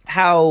liked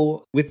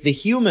how, with the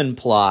human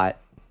plot,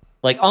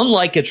 like,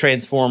 unlike a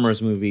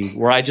Transformers movie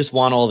where I just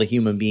want all the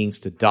human beings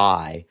to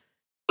die,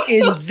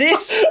 in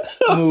this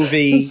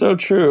movie... It's so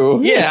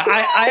true. Yeah,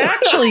 I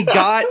actually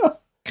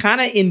got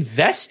kind of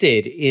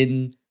invested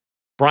in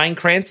Bryan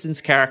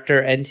Cranston's character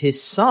and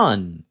his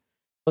son,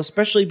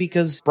 especially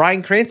because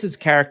Bryan Cranston's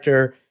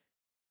character,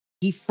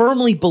 he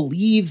firmly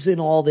believes in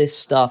all this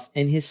stuff,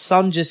 and his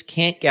son just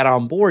can't get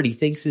on board. He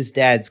thinks his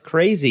dad's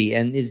crazy,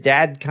 and his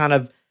dad kind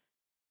of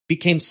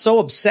became so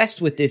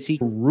obsessed with this, he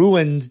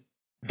ruined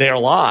their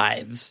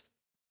lives.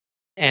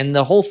 And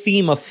the whole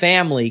theme of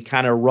family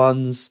kind of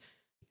runs,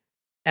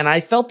 and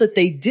I felt that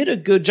they did a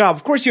good job.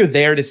 Of course, you're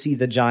there to see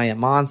the giant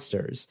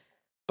monsters,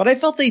 but I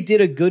felt they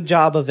did a good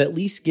job of at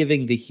least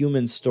giving the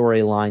human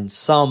storyline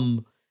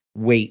some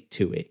weight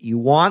to it. You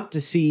want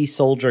to see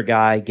Soldier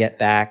Guy get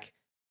back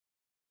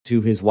to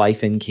his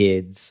wife and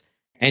kids,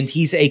 and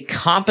he's a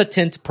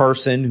competent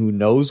person who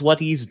knows what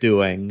he's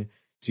doing,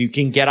 so you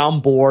can get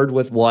on board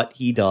with what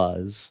he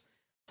does.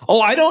 Oh,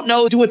 I don't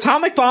know. Do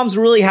atomic bombs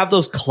really have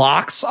those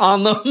clocks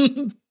on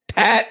them,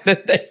 Pat?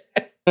 That they...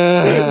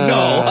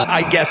 No,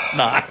 I guess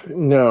not.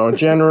 No,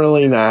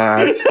 generally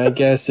not. I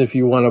guess if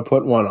you want to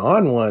put one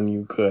on one,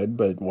 you could,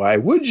 but why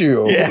would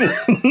you? Yeah.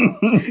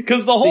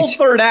 Because the whole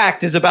third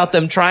act is about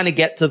them trying to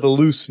get to the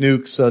loose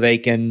nukes so they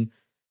can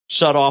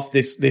shut off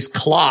this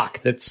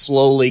clock that's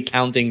slowly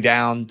counting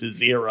down to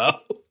zero.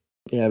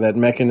 Yeah, that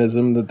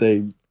mechanism that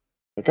they...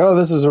 Like, oh,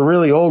 this is a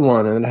really old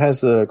one, and it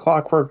has the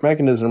clockwork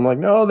mechanism. I'm like,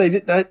 no, they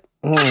did that.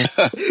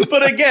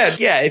 But again,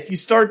 yeah, if you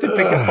start to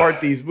pick apart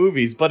these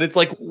movies, but it's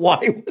like, why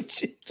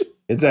would you?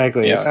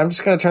 Exactly. Yeah. I'm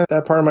just going to turn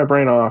that part of my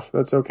brain off.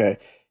 That's okay.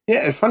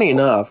 Yeah, funny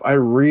enough, I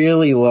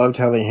really loved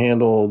how they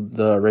handled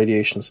the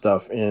radiation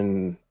stuff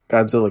in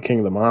Godzilla King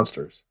of the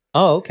Monsters.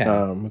 Oh, okay.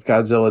 With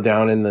Godzilla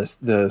down in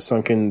the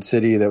sunken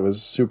city that was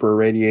super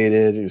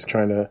irradiated. He was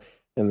trying to,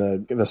 and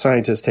the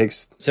scientist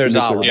takes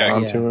Serizawa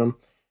bomb to him.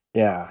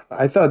 Yeah,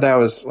 I thought that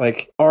was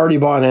like already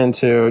bought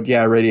into,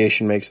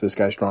 radiation makes this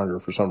guy stronger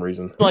for some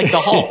reason. Like the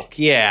Hulk,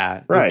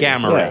 yeah. Right.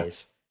 Gamma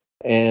rays.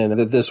 And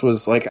that this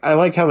was like, I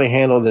liked how they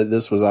handled that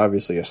this was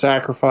obviously a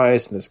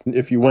sacrifice. And this,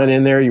 if you went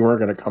in there, you weren't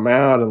going to come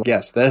out. And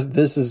yes,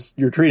 this is,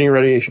 you're treating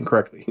radiation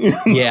correctly.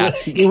 Yeah,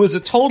 it was a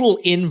total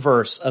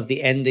inverse of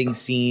the ending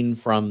scene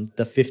from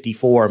the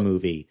 54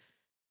 movie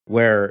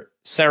where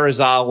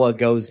Serizawa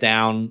goes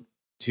down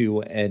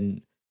to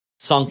an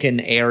sunken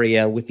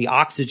area with the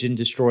oxygen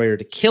destroyer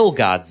to kill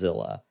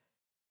Godzilla.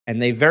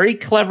 And they very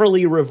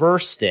cleverly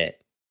reversed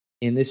it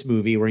in this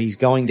movie where he's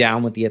going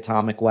down with the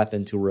atomic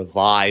weapon to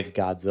revive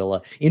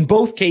Godzilla. In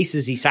both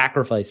cases, he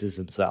sacrifices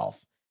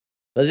himself.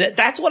 But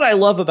that's what I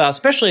love about,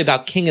 especially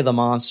about King of the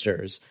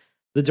Monsters.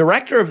 The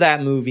director of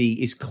that movie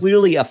is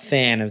clearly a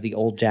fan of the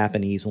old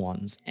Japanese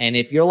ones. And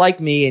if you're like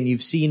me and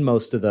you've seen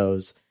most of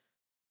those,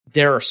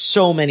 there are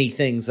so many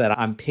things that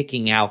I'm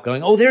picking out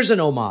going, oh, there's an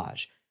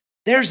homage.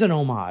 There's an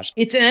homage.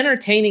 It's an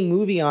entertaining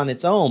movie on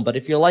its own, but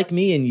if you're like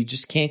me and you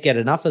just can't get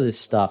enough of this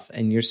stuff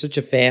and you're such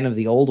a fan of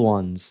the old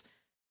ones,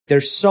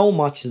 there's so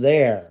much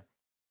there.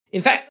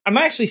 In fact, I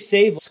might actually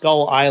save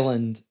Skull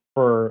Island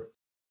for...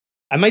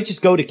 I might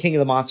just go to King of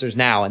the Monsters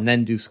now and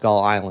then do Skull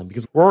Island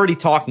because we're already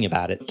talking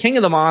about it. King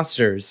of the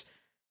Monsters,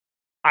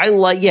 I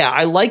like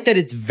that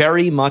it's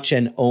very much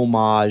an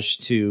homage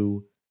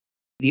to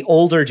the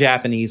older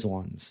Japanese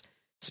ones,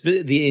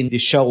 in the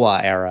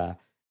Showa era.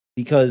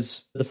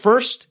 Because the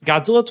first,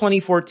 Godzilla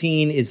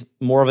 2014, is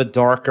more of a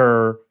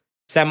darker,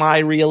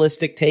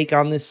 semi-realistic take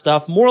on this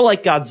stuff. More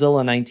like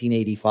Godzilla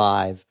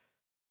 1985,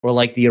 or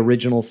like the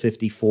original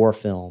 54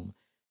 film.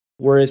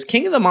 Whereas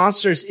King of the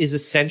Monsters is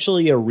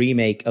essentially a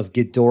remake of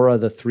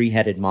Ghidorah the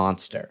Three-Headed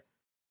Monster,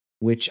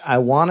 which I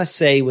want to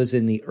say was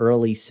in the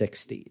early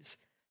 60s.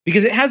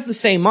 Because it has the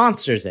same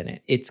monsters in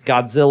it. It's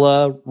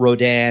Godzilla,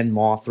 Rodan,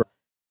 Mothra,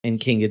 and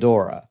King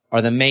Ghidorah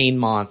are the main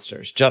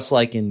monsters, just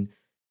like in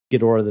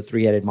Ghidorah the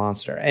Three-Headed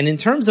Monster. And in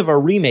terms of a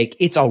remake,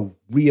 it's a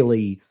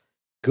really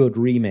good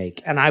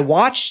remake. And I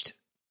watched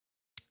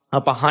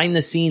a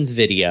behind-the-scenes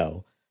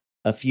video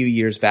a few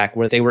years back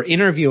where they were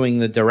interviewing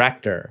the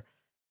director,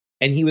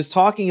 and he was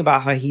talking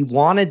about how he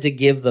wanted to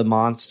give the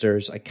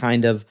monsters a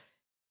kind of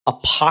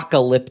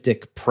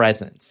apocalyptic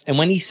presence. And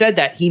when he said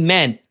that, he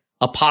meant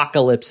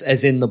apocalypse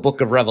as in the Book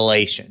of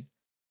Revelation.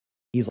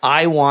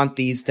 I want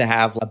these to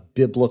have a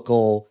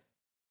biblical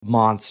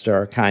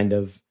monster kind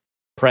of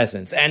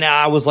presence. And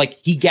I was like,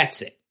 he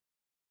gets it.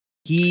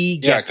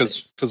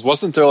 Because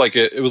wasn't there like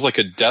it was like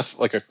a death,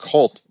 like a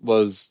cult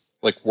was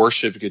like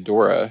worship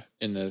Ghidorah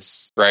in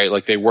this, right?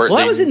 Like they were. Well,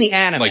 that was in the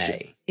anime.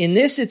 Like, in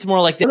this, it's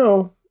more like in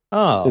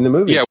the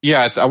movie.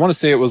 Yeah. I want to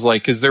say it was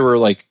like because there were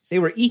like they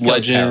were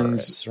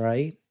legends,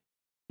 right?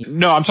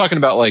 No, I'm talking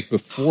about like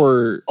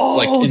before,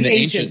 like in the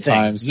ancient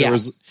times.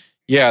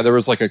 Yeah. There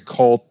was like a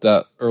cult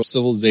that or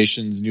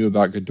civilizations knew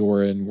about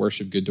Ghidorah and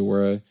worshiped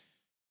Ghidorah.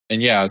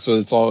 And yeah, so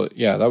it's all,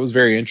 that was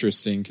very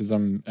interesting because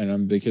I'm a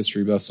big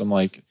history buff. So I'm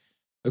like,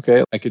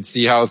 okay, I could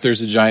see how if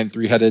there's a giant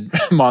three-headed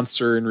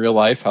monster in real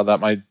life, how that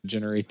might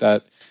generate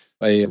that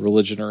a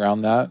religion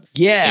around that.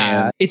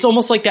 Yeah, And it's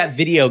almost like that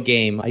video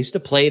game. I used to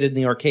play it in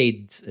the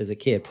arcades as a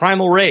kid.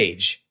 Primal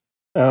Rage.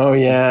 Oh,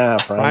 yeah.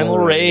 Primal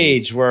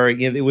Rage, where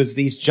it was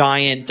these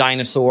giant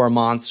dinosaur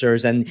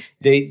monsters, and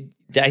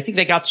I think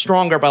they got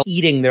stronger by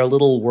eating their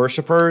little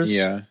worshippers.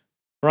 Yeah.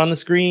 On the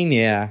screen,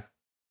 yeah.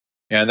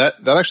 Yeah,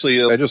 that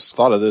actually, I just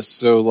thought of this.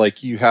 So,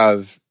 like, you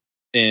have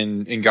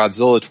in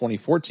Godzilla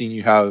 2014,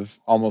 you have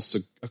almost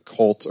a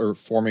cult or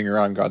forming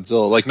around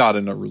Godzilla, like not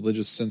in a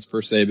religious sense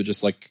per se, but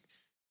just like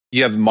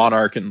you have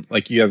Monarch and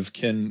like you have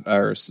Ken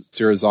or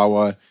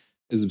Serizawa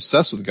is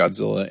obsessed with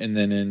Godzilla, and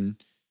then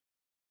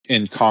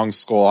in Kong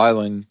Skull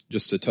Island,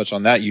 just to touch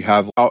on that, you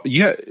have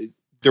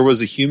there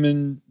was a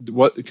human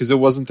because it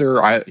wasn't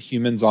there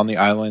humans on the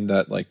island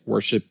that like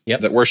worship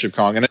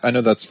Kong, and I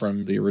know that's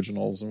from the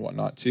originals and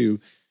whatnot too.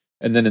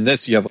 And then in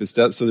this, you have this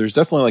death. So there's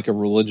definitely like a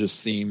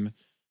religious theme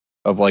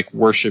of like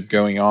worship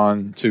going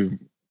on, to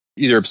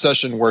either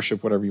obsession,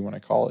 worship, whatever you want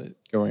to call it,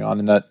 going on.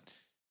 And that,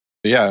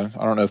 yeah,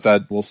 I don't know if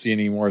that we'll see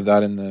any more of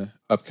that in the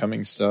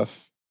upcoming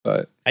stuff,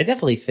 but I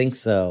definitely think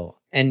so.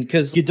 And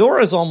because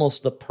Ghidorah is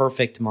almost the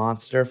perfect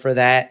monster for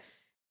that,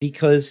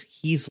 because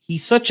he's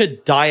such a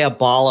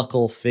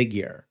diabolical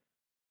figure.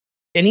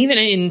 And even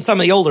in some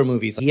of the older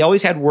movies, he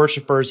always had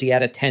worshipers, he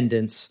had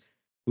attendants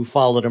who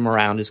followed him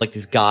around as like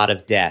this god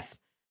of death.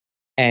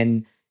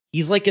 And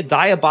he's like a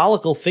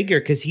diabolical figure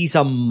because he's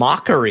a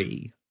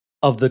mockery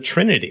of the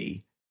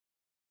Trinity.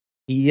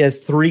 He has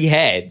 3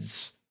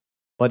 heads,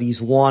 but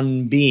he's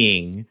one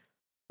being.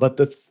 But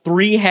the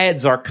 3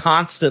 heads are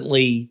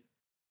constantly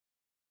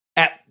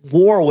at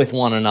war with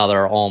one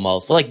another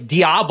almost. Like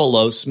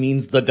Diabolos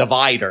means the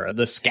divider,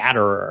 the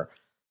scatterer.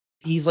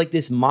 He's like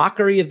this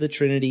mockery of the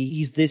Trinity.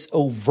 He's this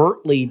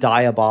overtly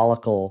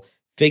diabolical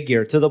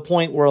figure to the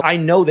point where I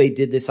know they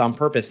did this on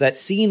purpose. That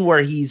scene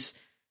where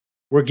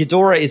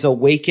Ghidorah is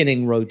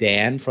awakening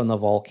Rodan from the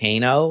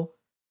volcano,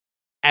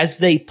 as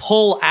they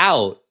pull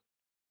out,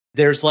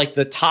 there's like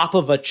the top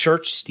of a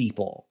church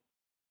steeple,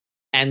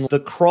 and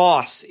the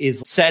cross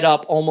is set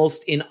up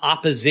almost in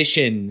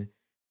opposition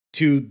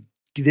to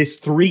this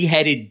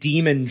 3-headed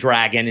demon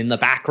dragon in the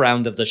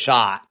background of the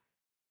shot.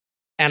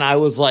 And I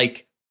was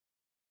like,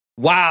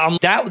 wow,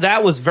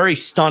 that was very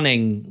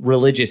stunning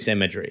religious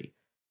imagery.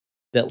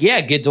 That,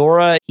 yeah,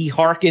 Ghidorah, he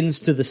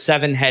harkens to the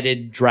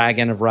 7-headed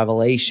dragon of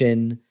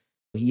Revelation.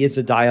 He is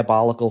a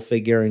diabolical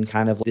figure and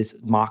kind of this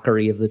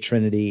mockery of the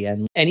Trinity.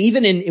 And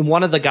even in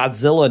one of the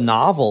Godzilla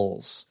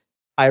novels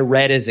I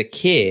read as a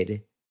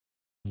kid,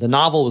 the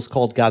novel was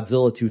called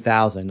Godzilla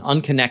 2000,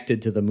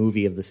 unconnected to the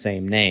movie of the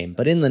same name.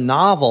 But in the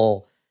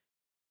novel,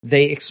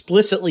 they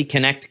explicitly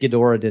connect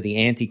Ghidorah to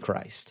the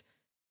Antichrist.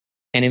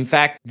 And in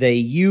fact, they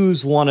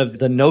use one of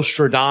the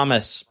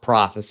Nostradamus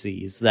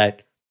prophecies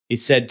that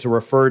is said to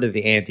refer to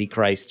the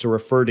Antichrist, to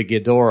refer to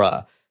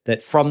Ghidorah,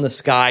 that from the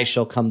sky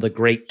shall come the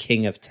great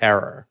King of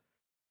Terror.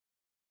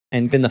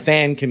 And in the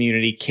fan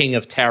community, King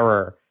of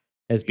Terror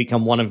has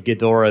become one of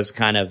Ghidorah's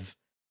kind of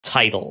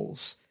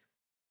titles.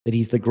 That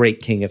he's the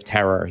great King of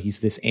Terror. He's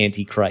this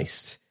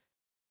Antichrist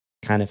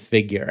kind of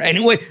figure.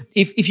 Anyway,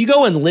 if you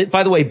go and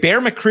by the way,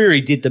 Bear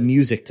McCreary did the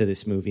music to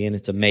this movie, and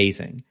it's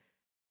amazing.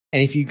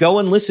 And if you go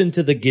and listen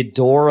to the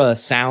Ghidorah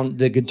sound,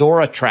 the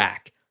Ghidorah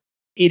track,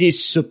 it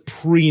is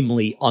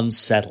supremely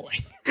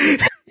unsettling.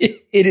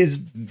 It is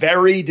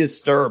very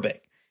disturbing.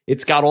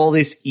 It's got all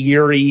this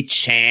eerie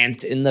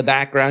chant in the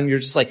background. You're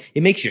just like,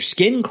 it makes your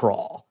skin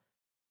crawl.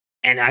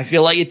 And I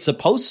feel like it's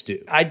supposed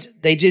to.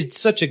 They did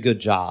such a good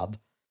job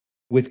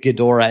with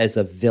Ghidorah as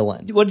a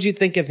villain. What did you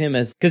think of him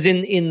as? Because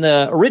in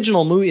the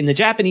original movie, in the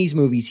Japanese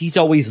movies, he's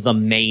always the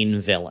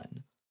main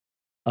villain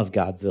of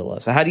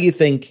Godzilla. So how do you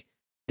think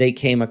they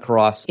came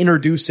across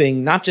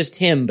introducing not just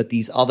him, but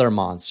these other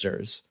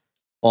monsters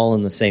all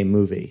in the same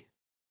movie?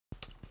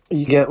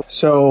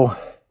 So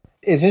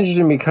it's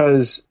interesting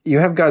because you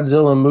have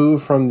Godzilla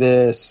move from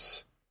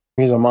this,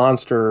 he's a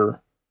monster,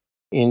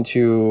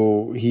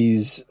 into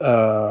he's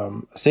a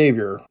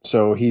savior.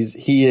 So he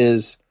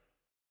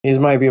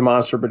might be a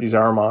monster, but he's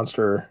our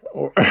monster.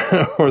 Or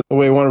the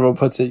way one of them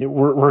puts it,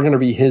 we're going to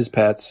be his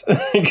pets.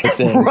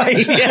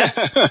 Right,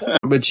 yeah.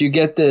 But you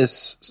get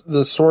this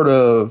sort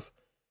of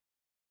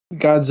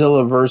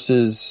Godzilla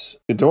versus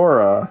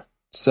Ghidorah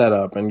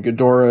setup, and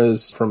Ghidorah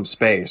is from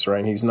space,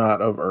 right? He's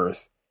not of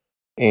Earth,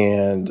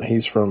 and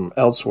he's from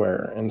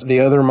elsewhere. And the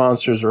other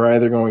monsters are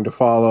either going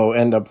to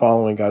end up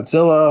following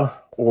Godzilla,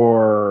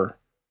 or,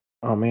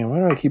 oh man, why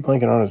do I keep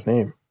blanking on his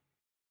name?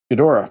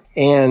 Ghidorah.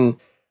 And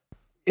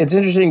it's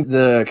interesting,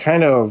 the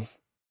kind of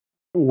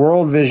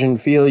world vision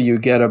feel you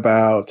get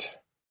about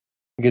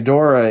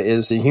Ghidorah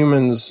is the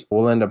humans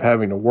will end up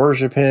having to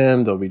worship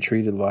him. They'll be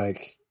treated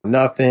like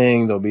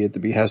nothing. They'll be at the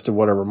behest of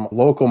whatever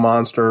local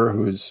monster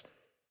who's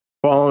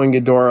following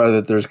Ghidorah,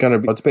 that there's going to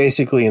be, it's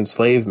basically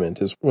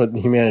enslavement is what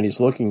humanity's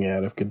looking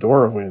at if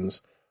Ghidorah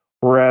wins.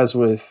 Whereas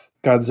with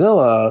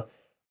Godzilla,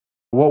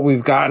 what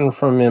we've gotten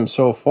from him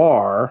so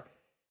far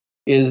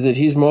is that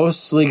he's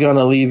mostly going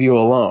to leave you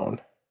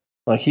alone.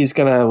 Like, he's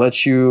going to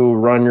let you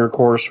run your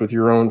course with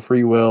your own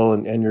free will,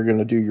 and you're going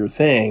to do your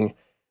thing.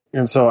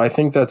 And so I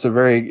think that's to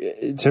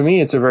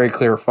me, it's a very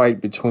clear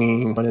fight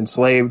between an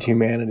enslaved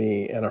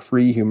humanity and a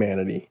free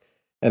humanity.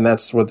 And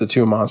that's what the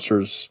two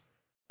monsters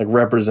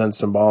represent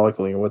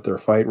symbolically and what their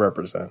fight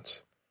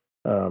represents.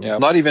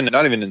 Not even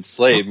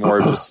enslaved,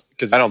 more just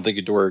because I don't think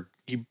Ghidorah,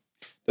 he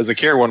doesn't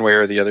care one way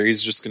or the other.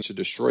 He's just going to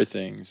destroy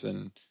things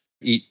and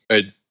eat.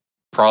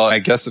 Probably, I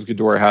guess if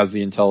Ghidorah has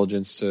the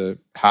intelligence to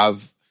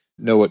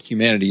know what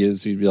humanity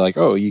is, he'd be like,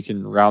 oh, you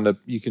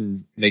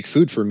can make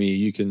food for me.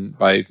 You can,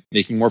 by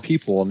making more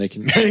people, and they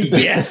can,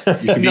 yeah.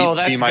 You can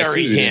that's be my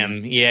very food.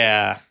 him.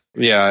 Yeah.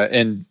 Yeah.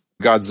 And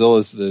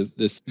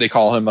Godzilla's they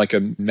call him like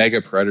a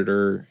mega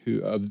predator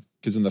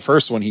because in the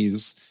first one, I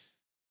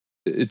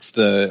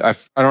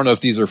don't know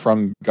if these are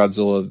from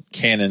Godzilla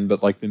canon,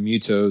 but like the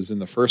Mutos in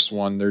the first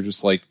one, they're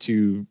just like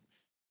two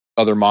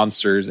other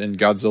monsters, and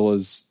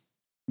Godzilla's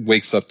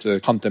wakes up to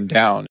hunt them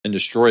down and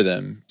destroy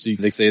them. So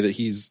they say that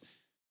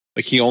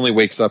he only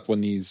wakes up when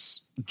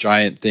these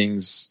giant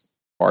things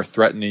are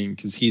threatening,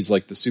 because he's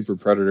like the super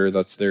predator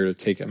that's there to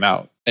take him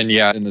out. And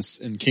yeah,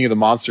 in King of the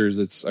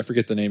Monsters, I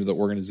forget the name of the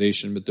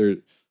organization, but they're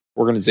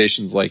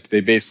organizations like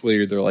they're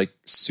like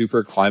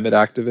super climate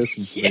activists,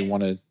 and so they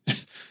want to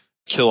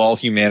kill all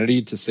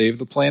humanity to save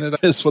the planet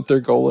is what their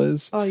goal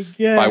is. I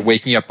guess. By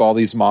waking up all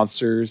these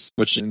monsters,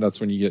 and that's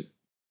when you get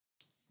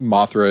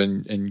Mothra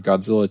and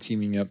Godzilla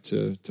teaming up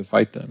to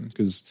fight them.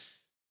 Because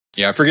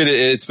I forget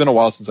it's been a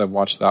while since I've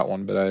watched that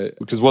one,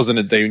 because wasn't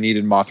it they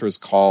needed Mothra's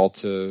call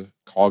to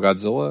call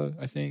Godzilla,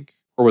 I think?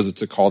 Or was it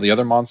to call the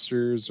other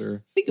monsters? Or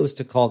I think it was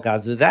to call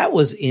Godzilla. That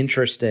was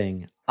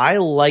interesting. I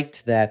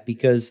liked that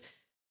because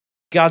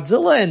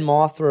Godzilla and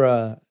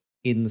Mothra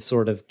in the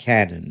sort of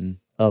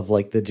canon of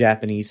like the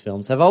Japanese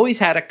films have always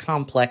had a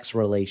complex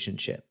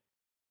relationship.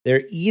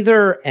 They're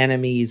either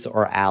enemies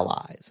or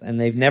allies, and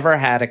they've never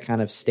had a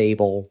kind of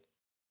stable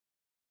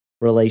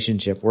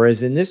relationship.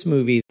 Whereas in this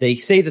movie, they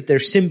say that they're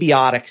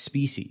symbiotic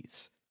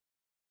species,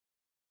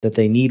 that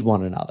they need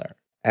one another.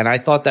 And I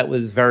thought that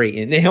was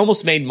they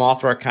almost made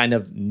Mothra kind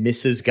of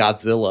Mrs.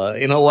 Godzilla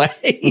in a way.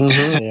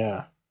 Mm-hmm,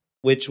 yeah.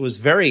 Which was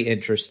very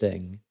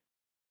interesting.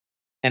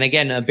 And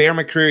again, Bear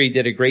McCreary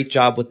did a great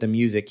job with the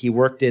music. He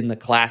worked in the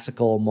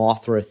classical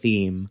Mothra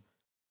theme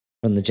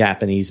from the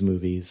Japanese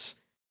movies,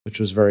 which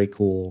was very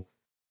cool.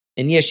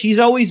 And yeah, she's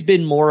always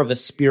been more of a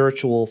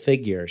spiritual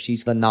figure.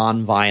 She's the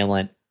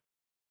non-violent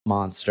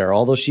monster,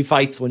 although she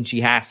fights when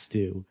she has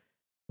to.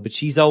 But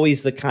she's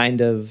always the kind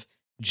of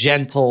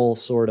gentle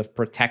sort of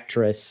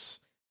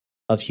protectress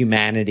of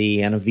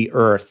humanity and of the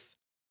earth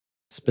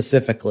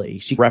specifically.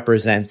 She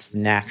represents the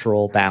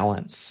natural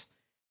balance.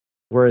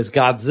 Whereas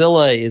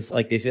Godzilla is,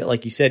 like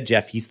you said,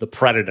 Jeff, he's the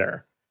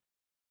predator.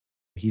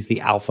 He's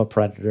the alpha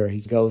predator.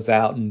 He goes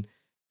out and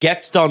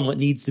gets done what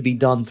needs to be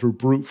done through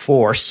brute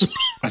force.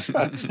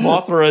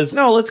 Mothra is,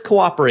 no, let's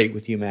cooperate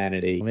with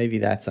humanity. Maybe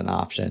that's an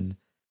option.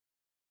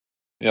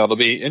 Yeah, it'll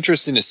be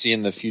interesting to see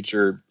in the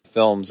future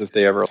films if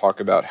they ever talk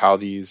about how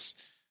these,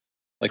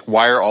 like,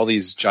 why are all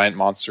these giant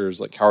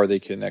monsters, like, how are they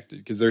connected?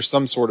 Because there's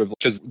some sort of,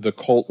 because the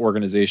cult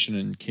organization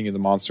in King of the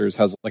Monsters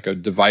has like a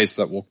device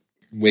that will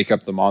wake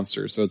up the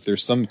monster. So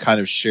there's some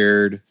kind of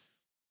shared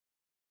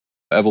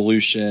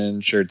evolution,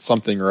 shared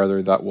something or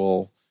other that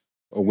will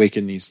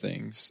awaken these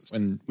things.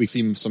 And we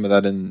see some of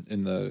that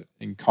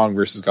in Kong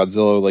versus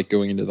Godzilla, like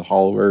going into the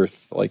Hollow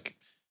Earth, like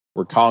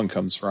where Kong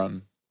comes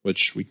from,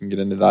 which we can get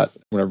into that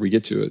whenever we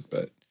get to it.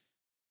 But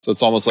so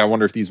it's almost like I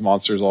wonder if these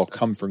monsters all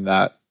come from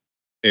that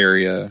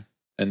area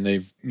and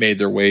they've made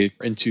their way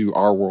into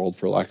our world,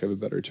 for lack of a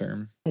better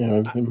term.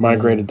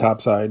 Migrated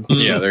topside.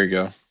 Yeah, there you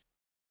go.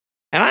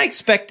 And I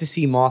expect to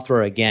see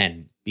Mothra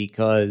again,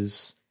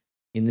 because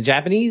in the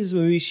Japanese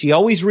movies, she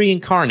always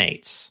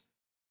reincarnates.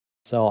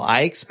 So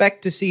I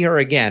expect to see her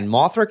again.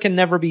 Mothra can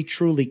never be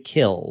truly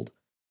killed.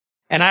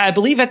 And I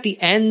believe in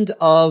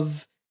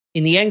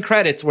the end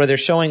credits where they're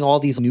showing all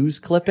these news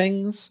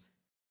clippings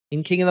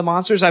in King of the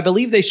Monsters, I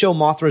believe they show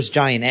Mothra's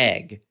giant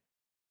egg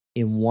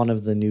in one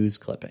of the news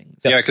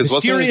clippings. Yeah, because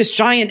mysterious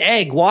giant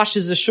egg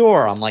washes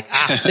ashore. I'm like,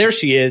 there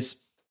she is.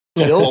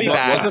 She'll be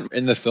back.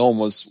 In the film,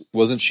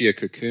 wasn't she a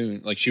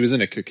cocoon? Like, she was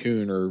in a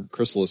cocoon or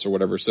chrysalis or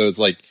whatever. So it's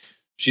like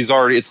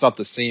it's not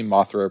the same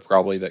Mothra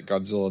probably that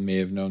Godzilla may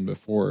have known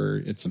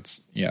before. It's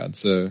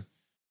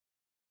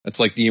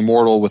like the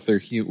immortal with their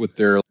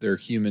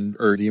human,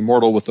 or the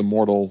immortal with the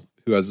mortal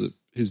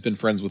who's been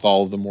friends with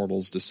all of the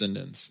mortal's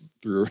descendants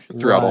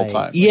throughout all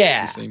time. Like,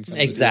 yeah, it's the same kind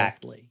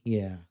exactly.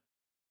 Yeah.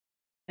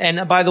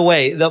 And by the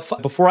way,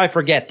 before I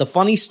forget, the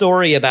funny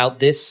story about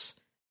this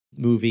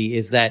movie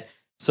is that,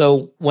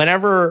 so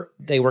whenever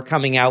they were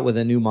coming out with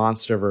a new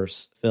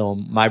Monsterverse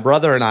film, my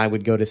brother and I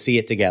would go to see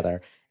it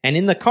together. And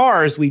in the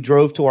cars, we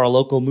drove to our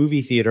local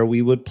movie theater.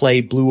 We would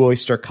play Blue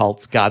Oyster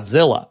Cult's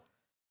Godzilla,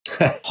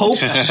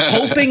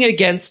 hoping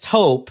against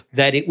hope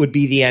that it would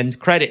be the end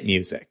credit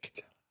music.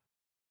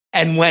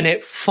 And when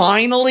it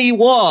finally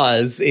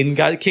was in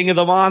King of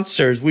the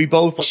Monsters, we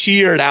both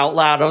cheered out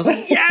loud. I was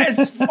like,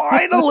 yes,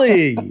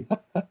 finally!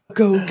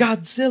 Go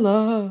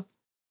Godzilla!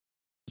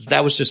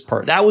 That was just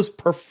that was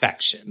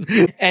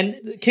perfection.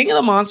 And King of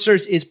the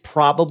Monsters is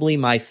probably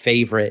my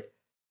favorite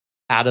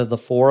out of the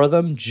four of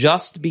them,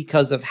 just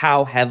because of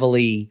how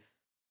heavily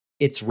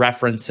it's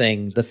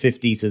referencing the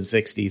 50s and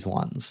 60s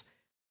ones,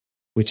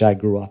 which I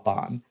grew up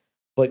on.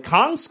 But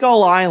Kong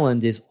Skull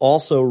Island is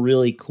also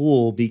really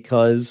cool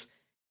because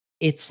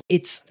it's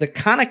the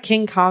kind of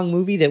King Kong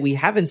movie that we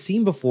haven't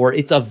seen before.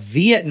 It's a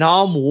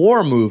Vietnam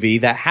War movie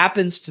that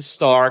happens to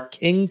star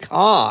King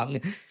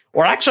Kong.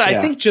 Or actually, I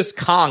think just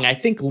Kong. I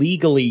think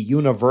legally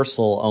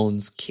Universal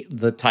owns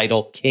the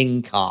title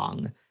King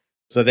Kong.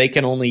 So they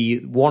can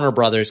only, Warner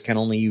Brothers can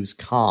only use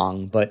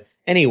Kong. But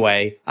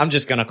anyway, I'm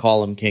just going to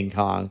call him King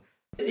Kong.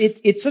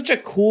 It's such a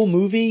cool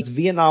movie. It's a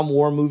Vietnam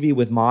War movie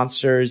with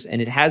monsters,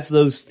 and it has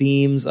those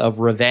themes of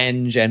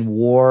revenge and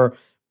war,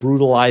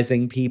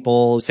 brutalizing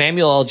people.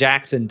 Samuel L.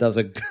 Jackson does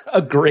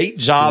a great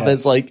job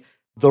as like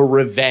the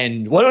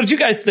revenge. What did you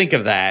guys think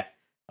of that?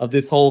 Of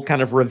this whole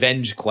kind of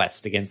revenge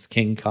quest against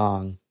King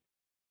Kong?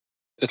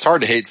 It's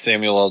hard to hate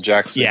Samuel L.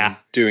 Jackson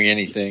doing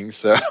anything.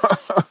 So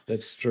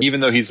that's true. Even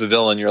though he's a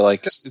villain, you're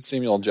like, it's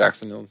Samuel L.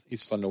 Jackson.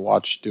 He's fun to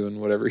watch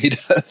doing whatever he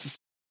does.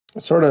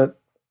 Sort of.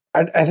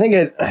 I think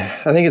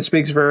it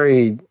speaks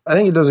very. I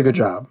think it does a good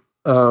job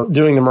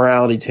doing the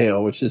morality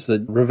tale, which is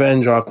that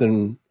revenge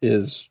often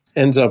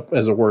ends up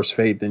as a worse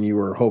fate than you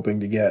were hoping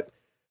to get,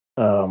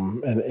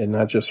 and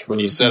not just for when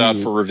you set out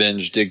for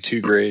revenge, dig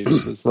two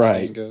graves, as the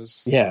saying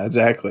goes. Yeah,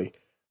 exactly.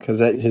 Because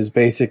that is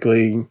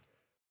basically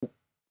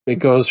it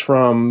goes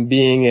from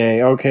being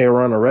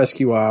we're on a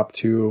rescue op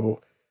to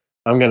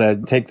I'm going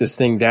to take this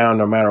thing down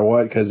no matter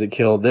what because it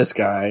killed this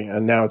guy,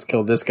 and now it's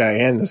killed this guy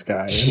and this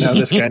guy, and now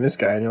this guy and this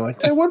guy. And you're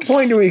like, at what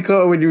point do we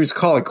just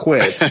call it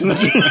quits?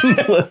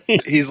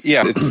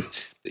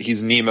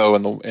 He's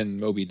Nemo and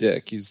Moby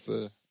Dick.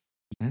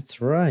 That's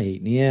right,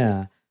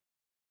 yeah.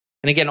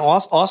 And again,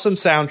 awesome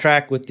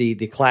soundtrack with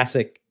the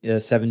classic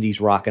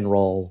 70s rock and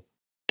roll.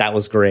 That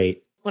was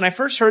great. When I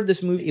first heard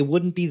this movie, it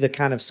wouldn't be the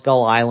kind of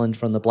Skull Island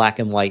from the black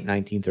and white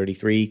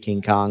 1933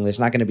 King Kong. There's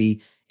not going to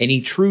be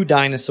any true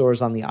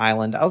dinosaurs on the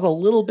island. I was a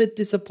little bit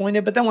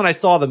disappointed, but then when I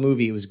saw the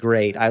movie, it was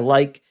great. I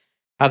like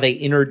how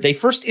they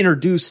first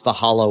introduced the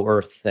Hollow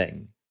Earth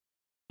thing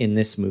in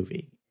this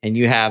movie. And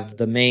you have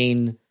the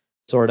main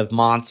sort of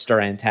monster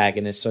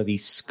antagonists, or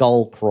these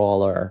skull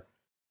crawler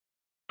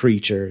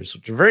creatures,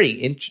 which are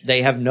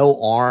they have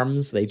no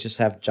arms. They just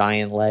have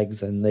giant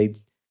legs, and they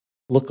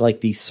look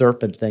like these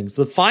serpent things.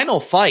 The final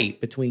fight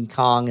between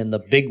Kong and the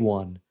big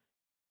one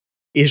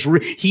is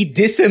he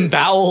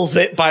disembowels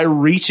it by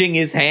reaching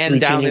his hand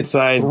down its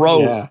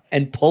throat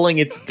and pulling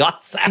its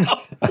guts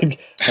out. I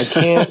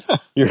can't.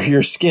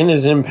 Your skin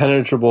is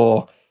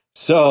impenetrable,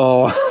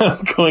 so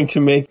I'm going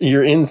to make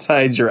your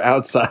insides your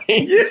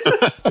outsides.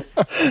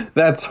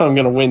 That's how I'm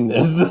going to win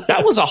this.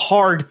 That was a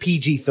hard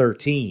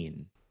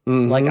PG-13.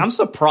 Like, I'm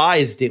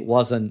surprised it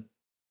wasn't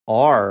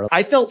R.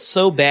 I felt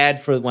so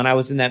bad for when I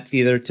was in that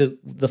theater to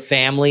the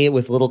family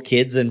with little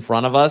kids in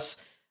front of us.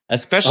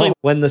 Especially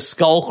when the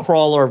skull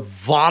crawler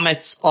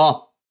vomits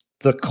up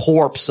the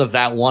corpse of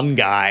that one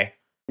guy.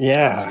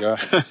 Yeah.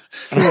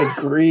 Good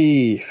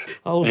grief.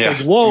 I was like,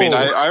 whoa. I mean,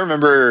 I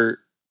remember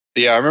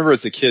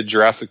as a kid,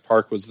 Jurassic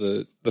Park was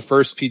the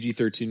first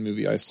PG-13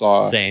 movie I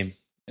saw. Same.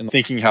 And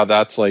thinking how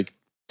that's like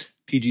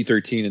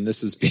PG-13 and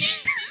this is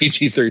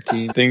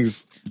PG-13.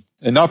 Things,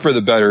 and not for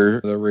the better.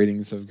 The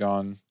ratings have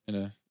gone in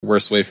a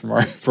worse way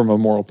from a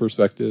moral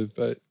perspective.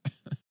 But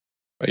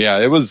yeah,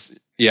 it was...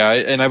 Yeah,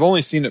 and I've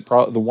only seen it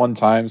the one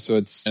time,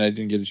 and I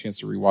didn't get a chance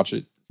to rewatch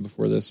it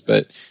before this.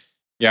 But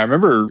yeah, I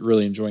remember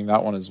really enjoying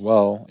that one as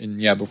well. And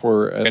yeah,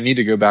 I need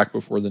to go back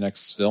before the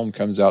next film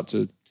comes out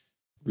to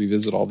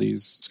revisit all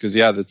these, because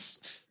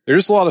they're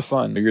just a lot of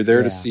fun. You're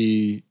there to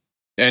see,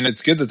 and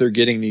it's good that they're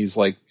getting these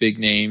like big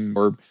name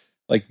or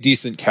like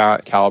decent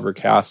caliber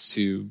casts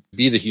to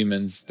be the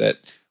humans that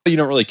you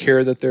don't really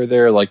care that they're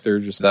there. Like they're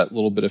just that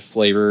little bit of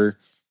flavor.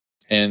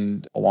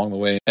 And along the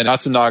way, and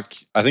not to knock,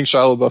 I think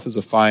Shia LaBeouf is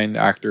a fine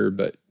actor,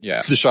 but yeah,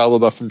 the Shia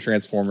LaBeouf from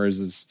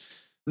Transformers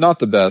is not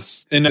the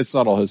best, and it's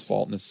not all his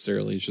fault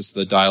necessarily. It's just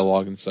the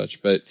dialogue and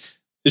such, but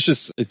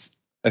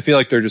I feel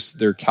like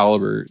their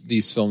caliber,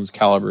 these films'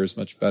 caliber is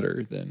much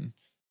better than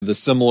the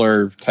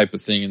similar type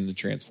of thing in the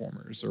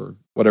Transformers or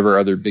whatever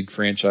other big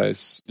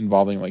franchise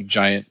involving like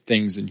giant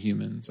things and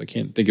humans. I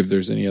can't think if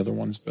there's any other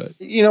ones, but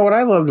what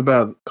I loved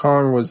about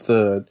Kong was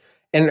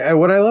and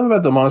what I love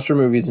about the monster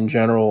movies in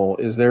general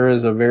is there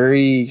is a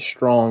very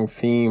strong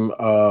theme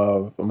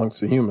of,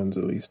 amongst the humans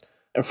at least,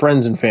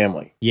 friends and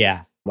family.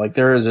 Yeah. Like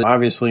there is,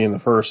 obviously in the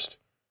first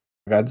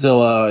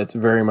Godzilla, it's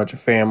very much a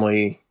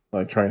family,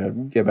 like trying to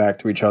get back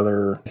to each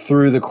other.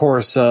 Through the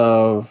course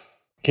of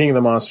King of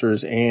the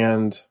Monsters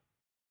and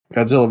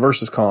Godzilla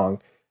versus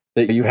Kong,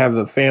 that you have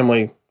the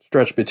family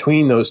stretch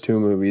between those two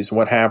movies,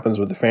 what happens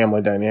with the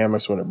family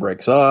dynamics when it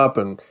breaks up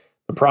and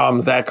the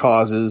problems that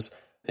causes.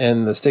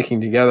 And the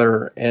sticking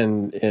together,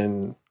 and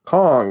in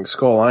Kong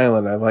Skull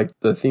Island, I like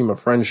the theme of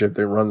friendship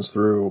that runs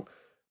through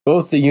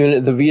both the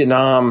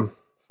Vietnam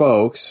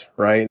folks,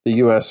 right, the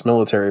U.S.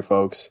 military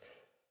folks,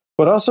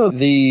 but also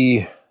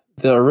the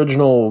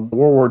original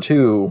World War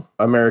II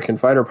American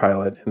fighter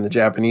pilot and the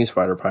Japanese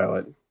fighter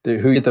pilot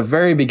who at the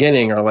very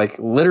beginning are like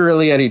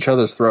literally at each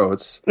other's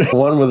throats,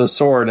 one with a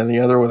sword and the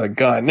other with a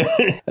gun,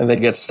 and they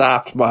get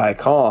stopped by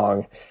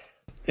Kong.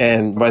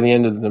 And by the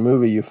end of the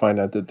movie, you find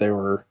out that they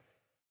were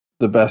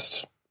the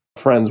best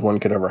friends one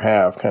could ever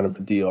have, kind of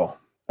a deal.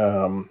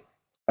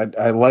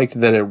 I liked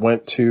that it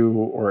went to,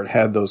 or it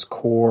had those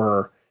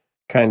core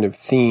kind of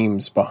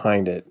themes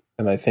behind it.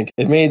 And I think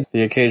it made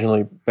the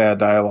occasionally bad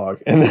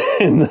dialogue and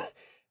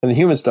the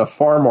human stuff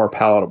far more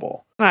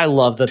palatable. I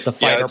love that the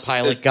fighter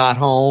pilot got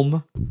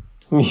home.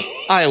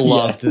 I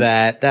loved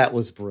that. That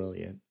was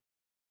brilliant.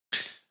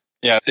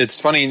 Yeah, it's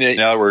funny that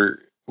now we're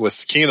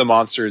with King of the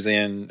Monsters,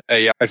 and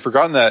I'd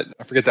forgotten that.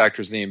 I forget the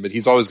actor's name, but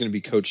he's always going to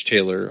be Coach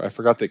Taylor. I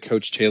forgot that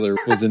Coach Taylor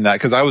was in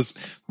that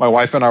because my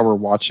wife and I were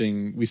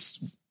watching. We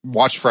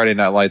watched Friday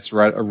Night Lights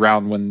right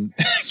around when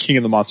King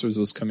of the Monsters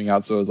was coming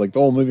out. So it was like the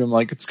whole movie. I'm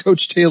like, it's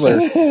Coach Taylor.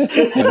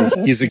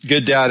 He's a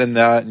good dad in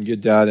that, and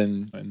good dad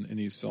in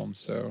these films.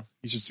 So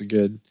he's just a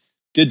good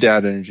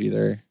dad energy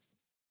there.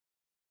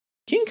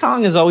 King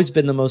Kong has always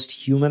been the most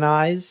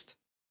humanized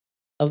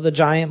of the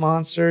giant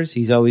monsters.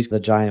 He's always the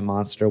giant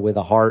monster with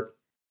a heart.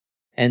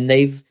 And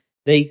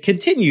they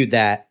continued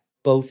that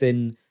both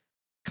in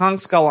Kong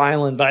Skull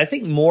Island, but I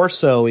think more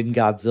so in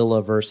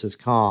Godzilla versus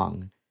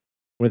Kong,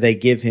 where they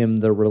give him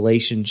the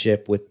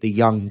relationship with the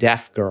young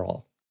deaf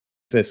girl,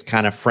 this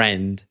kind of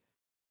friend,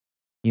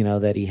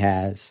 that he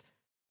has.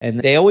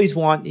 And they always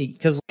want,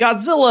 because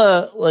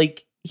Godzilla,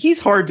 like,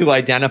 he's hard to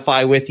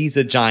identify with. He's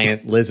a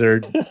giant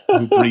lizard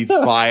who breathes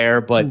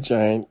fire, but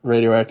giant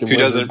radioactive who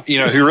lizard.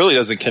 doesn't, who really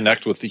doesn't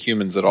connect with the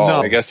humans at all.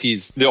 No. I guess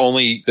he's the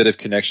only bit of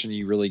connection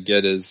you really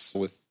get is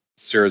with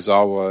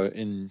Serizawa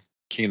in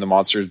King of the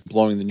Monsters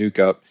blowing the nuke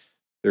up.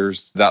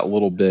 There's that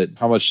little bit.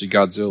 How much did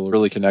Godzilla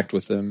really connect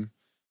with him?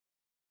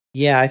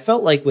 Yeah, I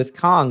felt like with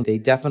Kong,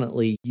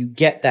 you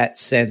get that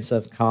sense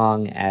of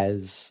Kong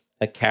as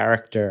a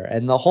character,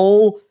 and the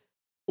whole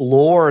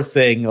lore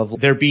thing of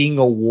there being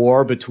a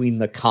war between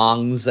the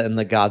Kongs and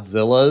the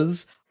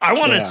Godzillas. I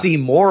want to see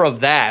more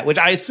of that, which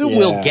I assume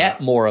we'll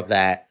get more of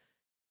that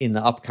in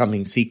the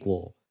upcoming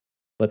sequel.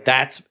 But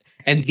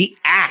and the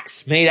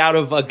axe made out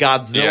of a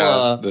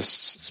Godzilla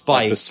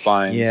spike. Like the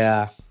spines.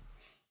 Yeah.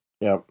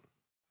 Yep.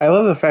 I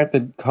love the fact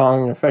that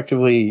Kong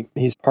effectively,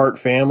 he's part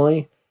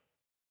family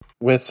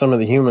with some of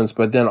the humans,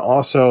 but then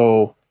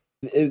also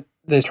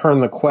they turn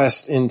the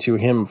quest into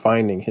him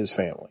finding his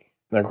family.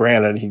 Now,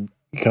 granted, he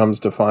comes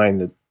to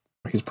find that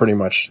he's pretty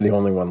much the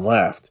only one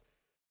left.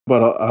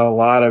 But a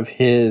lot of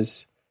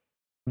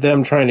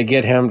them trying to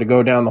get him to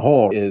go down the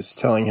hole is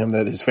telling him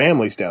that his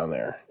family's down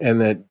there.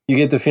 And that you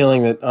get the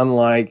feeling that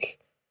unlike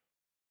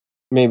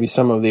maybe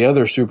some of the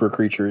other super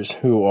creatures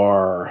who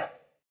are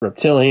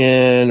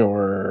reptilian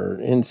or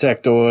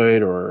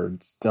insectoid or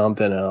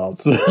something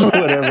else,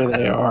 whatever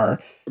they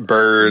are.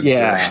 Birds.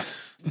 Yeah.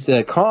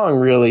 That Kong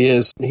really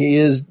is, he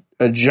is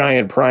a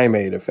giant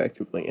primate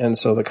effectively. And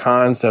so the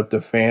concept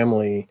of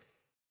family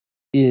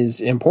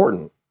is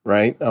important,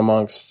 right?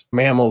 Amongst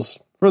mammals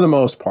for the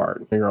most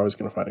part. You're always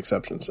going to find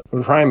exceptions.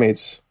 But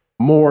primates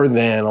more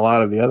than a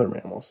lot of the other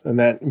mammals. And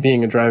that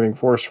being a driving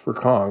force for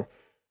Kong,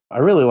 I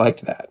really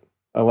liked that.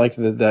 I liked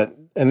that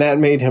and that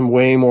made him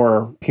way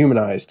more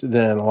humanized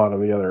than a lot of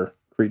the other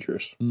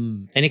creatures.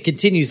 And it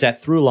continues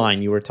that through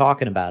line you were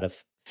talking about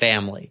of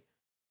family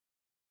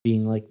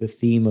being like the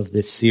theme of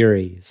this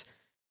series.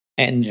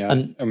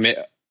 And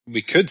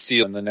we could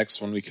see in the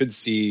next one, we could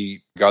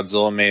see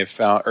Godzilla may have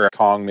found, or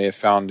Kong may have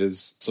found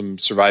some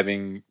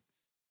surviving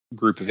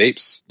group of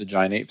apes, the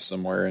giant apes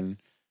somewhere, and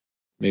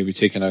maybe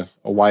taking a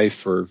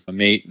wife or a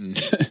mate and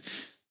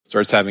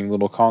starts having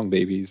little Kong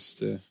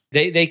babies.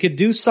 They could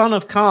do Son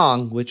of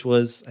Kong, which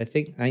was, I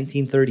think,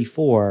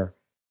 1934,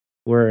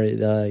 where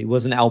it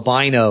was an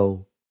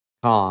albino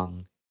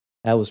Kong.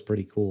 That was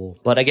pretty cool.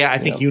 But again, I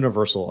think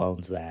Universal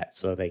owns that,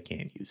 so they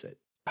can't use it.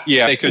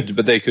 Yeah,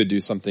 they could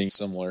do something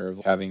similar of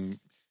having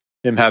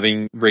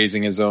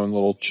raising his own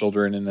little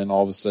children, and then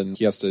all of a sudden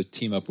he has to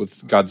team up with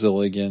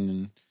Godzilla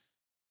again,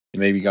 and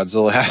maybe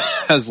Godzilla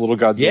has little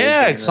Godzilla.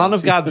 Yeah, Son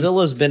of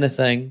Godzilla's been a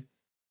thing.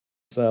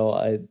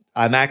 So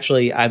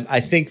I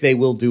think they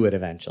will do it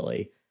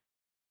eventually.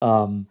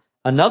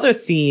 Another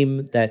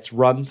theme that's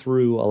run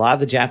through a lot of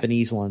the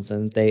Japanese ones,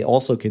 and they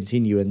also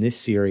continue in this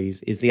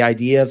series, is the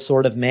idea of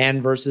sort of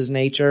man versus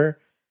nature.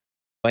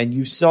 And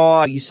you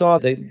saw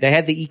they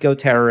had the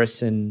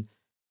eco-terrorists in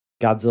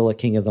Godzilla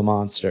King of the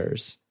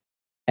Monsters.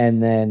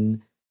 And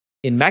then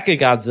in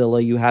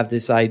Mechagodzilla, you have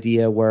this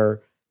idea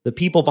where the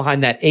people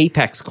behind that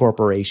Apex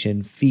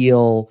Corporation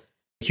feel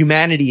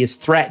humanity is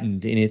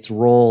threatened in its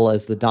role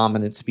as the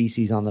dominant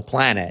species on the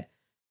planet.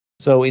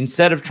 So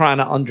instead of trying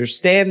to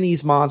understand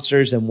these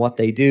monsters and what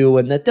they do,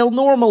 and that they'll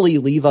normally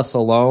leave us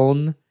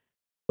alone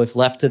if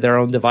left to their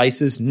own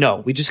devices, no,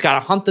 we just got to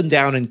hunt them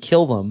down and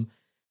kill them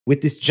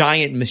with this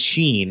giant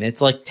machine.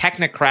 It's like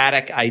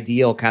technocratic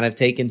ideal kind of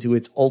taken to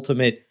its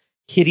ultimate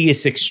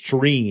hideous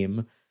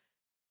extreme.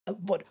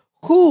 But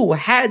who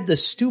had the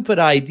stupid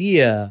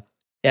idea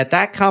at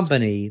that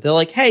company, they're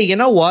like, hey, you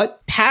know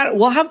what?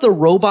 We'll have the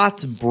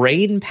robot's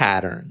brain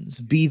patterns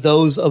be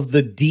those of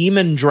the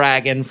demon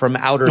dragon from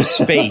outer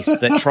space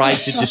that tried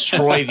to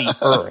destroy the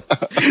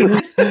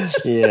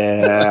Earth.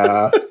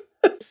 Yeah.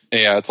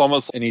 Yeah, it's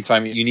almost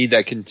anytime you need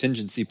that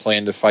contingency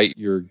plan to fight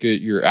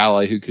your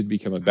ally who could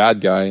become a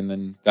bad guy, and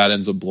then that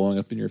ends up blowing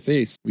up in your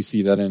face. We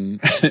see that in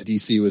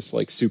DC with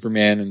like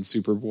Superman and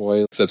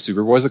Superboy, except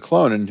Superboy's a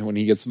clone, and when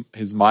he gets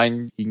his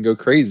mind, he can go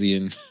crazy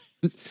and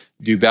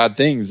do bad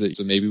things.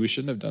 So maybe we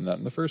shouldn't have done that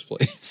in the first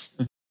place.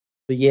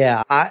 But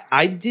yeah,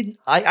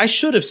 I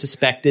should have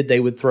suspected they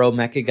would throw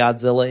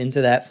Mechagodzilla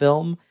into that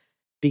film,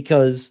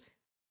 because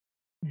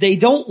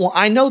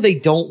I know they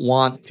don't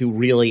want to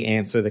really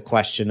answer the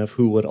question of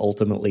who would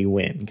ultimately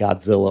win,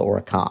 Godzilla or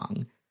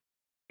Kong,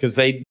 because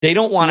they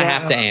don't want to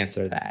have to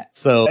answer that.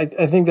 So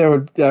I think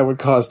that would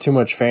cause too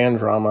much fan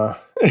drama.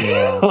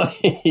 Yeah.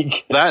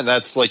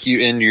 That's like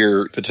you end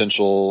your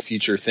potential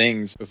future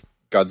things with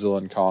Godzilla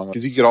and Kong,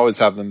 because you could always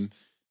have them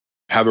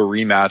have a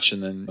rematch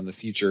and then in the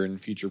future and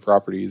future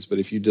properties. But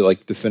if you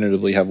like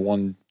definitively have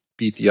one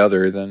beat the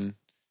other, then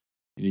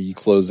you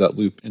close that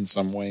loop in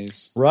some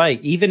ways.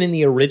 Right. Even in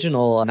the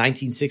original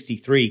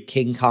 1963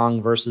 King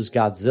Kong versus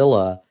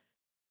Godzilla,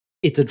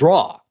 it's a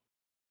draw.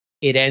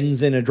 It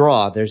ends in a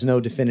draw. There's no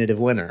definitive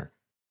winner.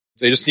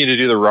 They just need to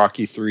do the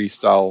Rocky 3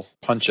 style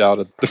punch out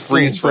at the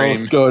freeze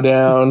frame. Go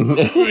down.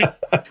 But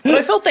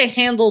I felt they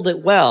handled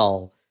it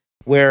well,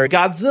 where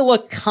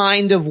Godzilla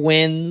kind of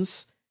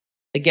wins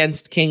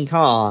against King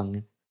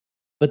Kong,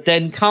 but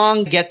then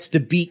Kong gets to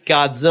beat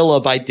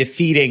Godzilla by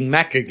defeating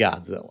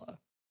Mechagodzilla.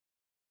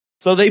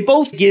 So they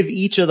both give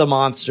each of the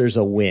monsters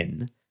a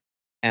win,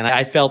 and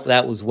I felt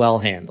that was well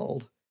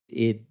handled.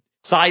 It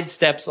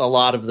sidesteps a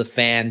lot of the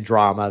fan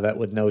drama that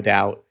would no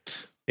doubt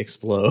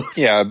explode.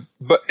 Yeah,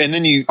 and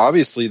then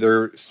obviously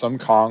some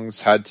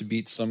Kongs had to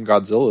beat some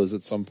Godzillas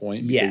at some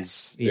point,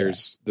 because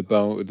there's the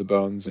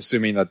bones,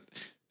 assuming that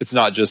it's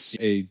not just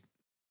a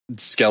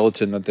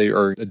skeleton that they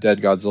are a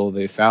dead Godzilla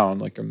they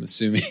found. Like, I'm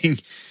assuming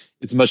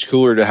it's much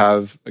cooler to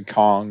have a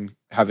Kong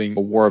having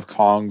a war of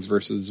Kongs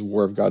versus a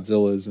war of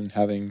Godzillas, and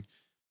having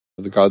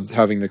the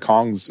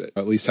Kongs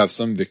at least have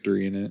some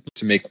victory in it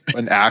to make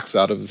an axe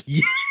out of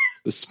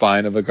the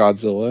spine of a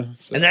Godzilla.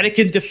 So. And that it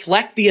can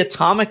deflect the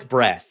atomic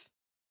breath.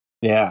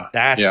 Yeah.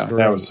 That's great.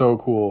 That was so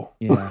cool.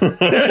 Yeah.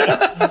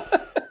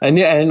 and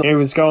it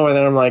was going with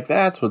it. I'm like,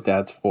 that's what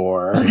that's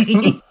for.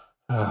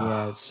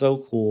 Yeah, it's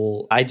so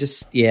cool.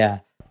 Yeah,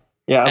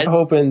 I'm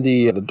hoping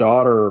the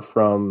daughter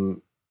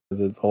from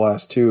the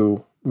last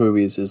two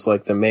movies is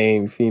like the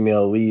main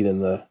female lead in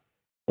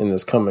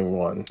this coming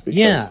one.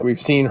 Because we've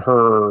seen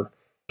her.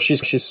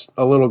 She's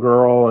a little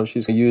girl, and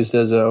she's used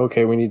as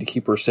we need to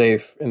keep her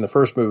safe in the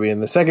first movie.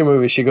 In the second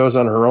movie, she goes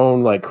on her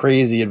own like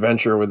crazy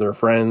adventure with her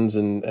friends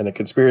and a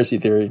conspiracy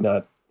theory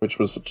nut, which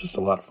was just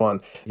a lot of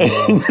fun.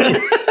 Yeah.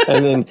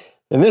 And then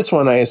in this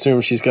one, I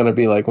assume she's going to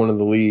be like one of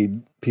the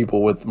lead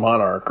people with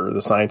Monarch or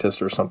the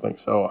scientist or something.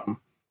 So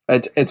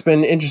it's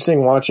been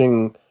interesting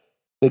watching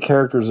the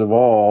characters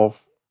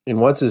evolve.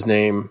 And what's his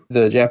name?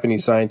 The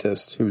Japanese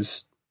scientist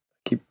who's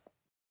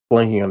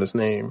blanking on his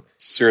name.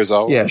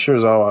 Serizawa. Yeah,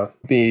 Serizawa.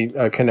 Be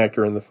a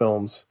connector in the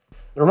films.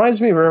 It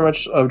reminds me very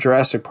much of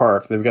Jurassic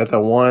Park. They've got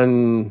that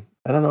one,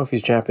 I don't know if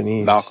he's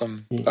Japanese.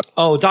 Malcolm.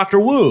 Oh, Dr.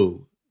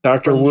 Wu.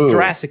 Dr. Wu.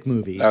 Jurassic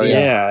movies. Oh,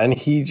 yeah, and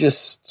he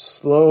just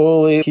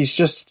slowly,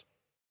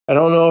 I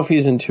don't know if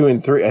he's in 2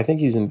 and 3. I think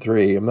he's in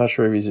 3. I'm not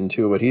sure if he's in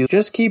 2, but he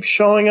just keeps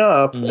showing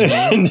up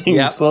and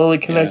he's slowly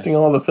connecting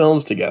all the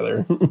films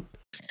together.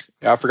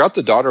 Yeah, I forgot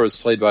the daughter was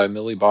played by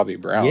Millie Bobby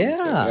Brown. Yeah.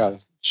 So, yeah,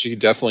 she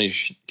definitely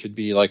could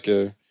be like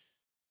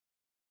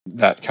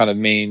that kind of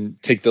main,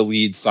 take the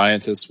lead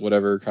scientist,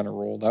 whatever kind of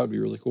role. That would be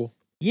really cool.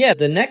 Yeah,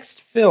 the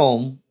next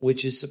film,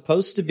 which is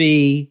supposed to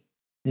be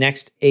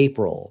next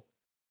April,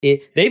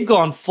 they've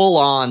gone full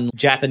on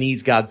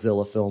Japanese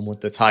Godzilla film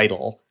with the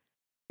title,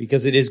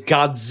 because it is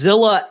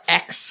Godzilla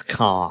X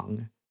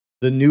Kong,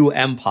 The New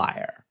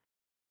Empire,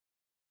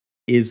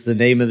 is the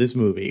name of this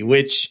movie,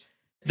 which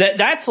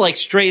that's like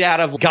straight out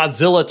of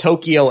Godzilla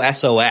Tokyo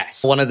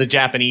SOS, one of the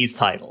Japanese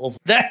titles.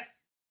 That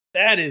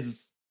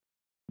is,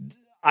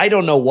 I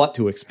don't know what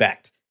to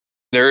expect.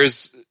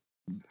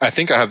 I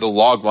think I have the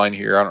log line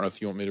here. I don't know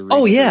if you want me to read it.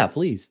 Oh, yeah,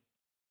 please.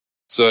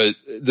 So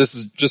this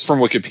is just from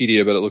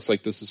Wikipedia, but it looks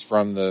like this is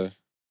from the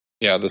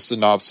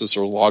synopsis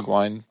or log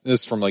line.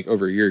 This is from like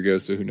over a year ago,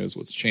 so who knows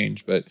what's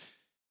changed. But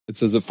it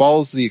says it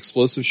follows the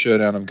explosive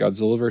showdown of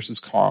Godzilla vs.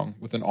 Kong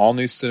with an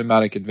all-new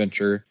cinematic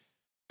adventure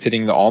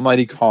pitting the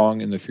almighty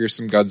Kong and the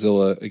fearsome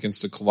Godzilla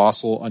against a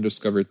colossal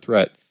undiscovered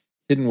threat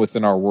hidden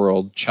within our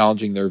world,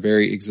 challenging their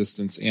very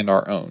existence and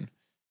our own.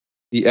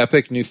 The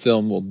epic new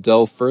film will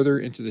delve further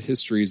into the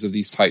histories of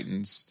these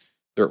titans,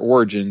 their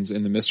origins,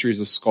 and the mysteries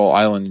of Skull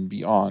Island and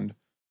beyond,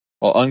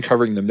 while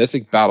uncovering the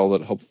mythic battle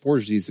that helped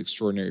forge these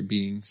extraordinary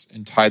beings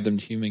and tied them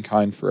to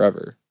humankind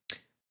forever.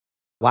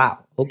 Wow.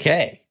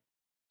 Okay.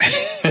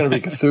 It's going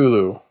to be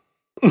Cthulhu.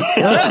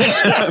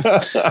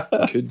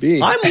 Could be.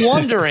 I'm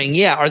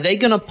wondering, are they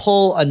going to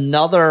pull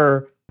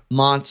another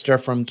monster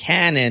from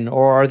canon,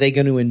 or are they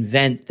going to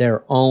invent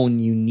their own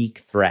unique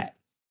threat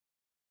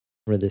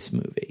for this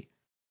movie?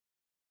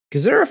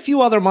 Because there are a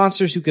few other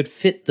monsters who could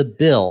fit the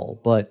bill,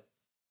 but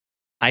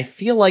I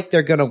feel like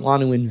they're going to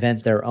want to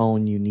invent their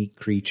own unique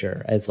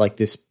creature as like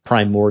this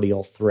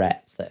primordial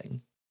threat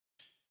thing.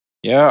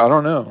 Yeah, I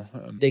don't know.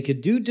 They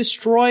could do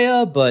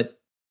Destroyer, but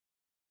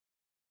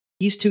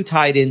he's too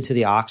tied into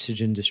the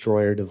oxygen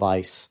destroyer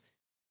device.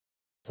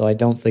 So I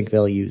don't think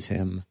they'll use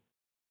him.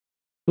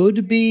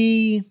 Could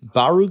be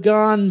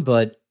Barugan,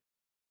 but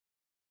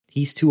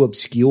he's too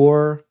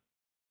obscure.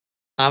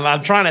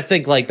 I'm trying to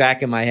think like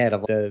back in my head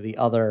of the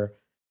other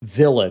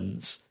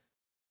villains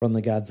from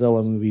the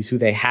Godzilla movies who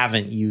they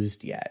haven't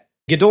used yet.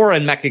 Ghidorah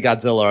and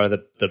Mechagodzilla are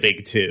the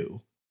big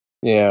two.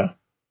 Yeah.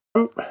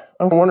 I'm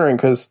wondering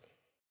because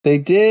they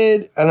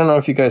did, I don't know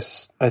if you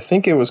guys, I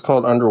think it was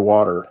called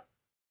Underwater.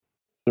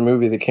 The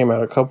movie that came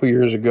out a couple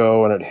years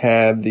ago, and it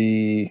had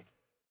the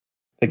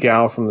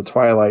gal from the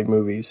Twilight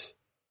movies.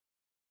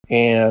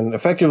 And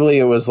effectively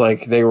it was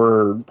like they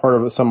were part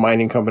of some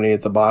mining company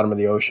at the bottom of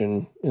the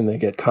ocean, and they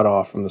get cut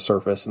off from the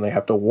surface, and they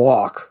have to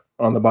walk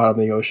on the bottom of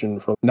the ocean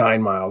for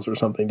 9 miles or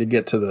something to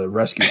get to the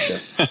rescue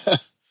ship.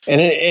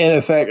 And in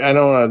effect, I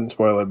don't want to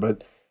spoil it,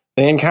 but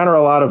they encounter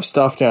a lot of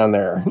stuff down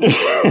there.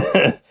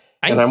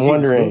 And I'm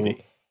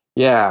wondering,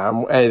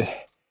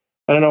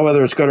 I don't know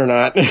whether it's good or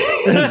not,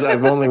 because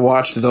I've only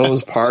watched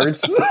those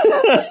parts.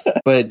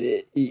 But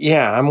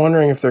yeah, I'm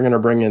wondering if they're going to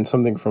bring in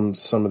something from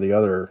some of the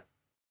other.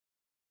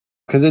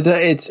 Because it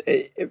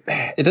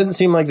doesn't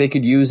seem like they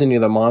could use any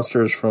of the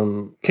monsters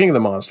from King of the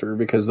Monster,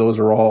 because those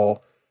are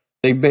all,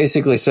 they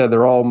basically said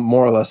they're all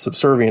more or less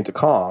subservient to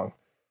Kong.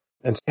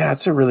 And yeah,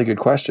 it's a really good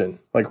question.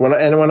 Like when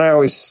I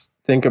always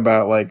think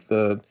about like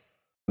the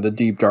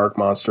deep dark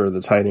monster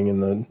that's hiding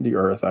in the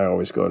earth, I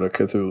always go to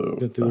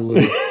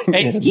Cthulhu.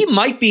 And he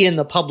might be in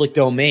the public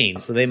domain,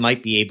 so they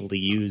might be able to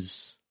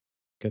use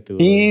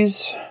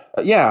Cthulhu.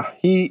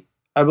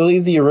 I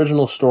believe the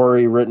original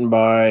story written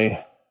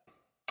by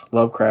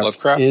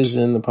Lovecraft is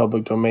in the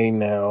public domain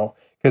now,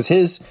 because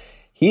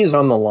he is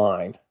on the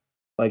line,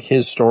 like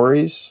his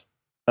stories.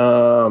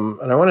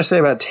 And I want to say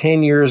about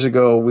 10 years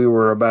ago, we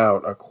were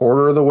about a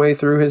quarter of the way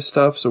through his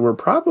stuff. So we're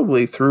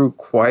probably through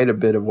quite a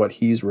bit of what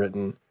he's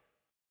written.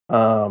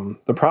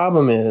 The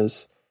problem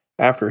is,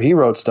 after he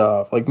wrote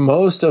stuff, like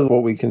most of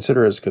what we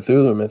consider as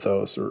Cthulhu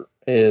mythos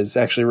is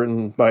actually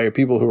written by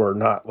people who are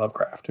not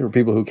Lovecraft, who are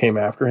people who came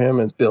after him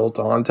and built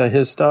onto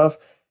his stuff.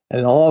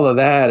 And all of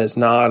that is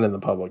not in the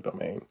public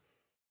domain.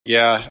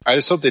 Yeah, I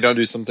just hope they don't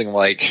do something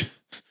like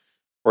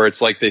where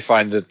it's like they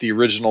find that the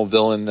original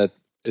villain that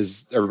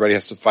is everybody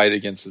has to fight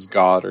against is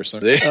God or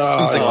something.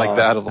 Something like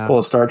that.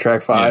 Full Star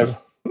Trek 5.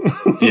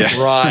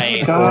 Yeah.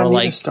 Right. God, or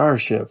like a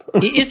starship.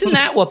 Isn't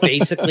that what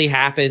basically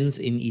happens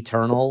in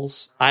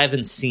Eternals? I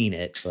haven't seen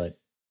it, but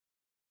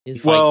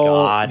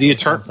God the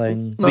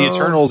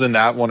Eternals in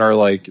that one are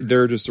like,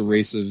 they're just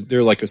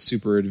they're like a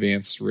super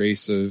advanced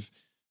race of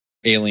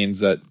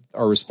aliens that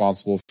are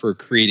responsible for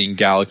creating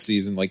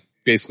galaxies and like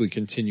basically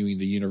continuing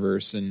the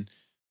universe.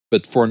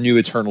 But for a new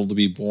Eternal to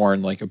be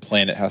born, like a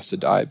planet has to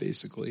die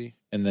basically.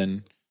 And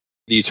then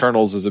the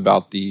Eternals is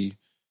about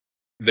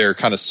they're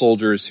kind of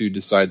soldiers who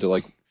decide to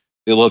like,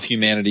 they love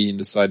humanity and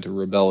decide to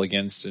rebel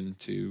against and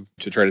to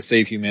try to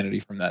save humanity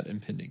from that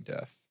impending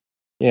death.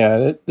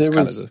 Yeah,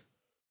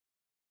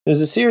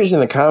 there's a series in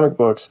the comic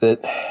books that,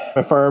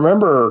 if I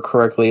remember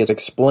correctly, it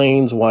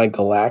explains why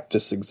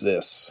Galactus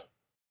exists.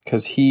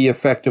 Because he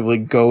effectively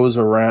goes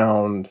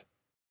around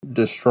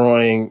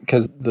destroying,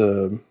 because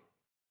I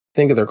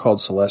think they're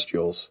called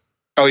Celestials.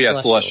 Oh yeah,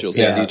 Celestials.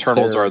 Yeah, the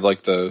Eternals are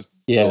like the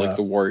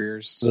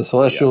warriors. The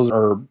Celestials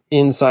are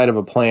inside of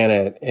a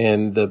planet,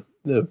 and the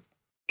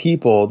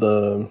people,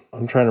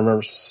 I'm trying to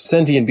remember,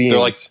 sentient beings.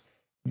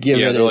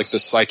 They're like the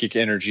psychic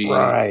energy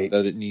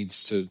that it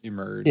needs to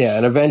emerge. Yeah,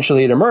 and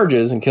eventually it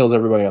emerges and kills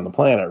everybody on the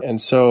planet.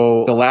 And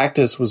so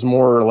Galactus was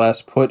more or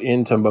less put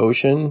into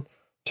motion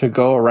to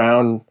go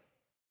around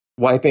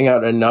wiping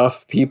out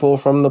enough people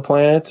from the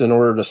planets in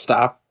order to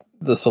stop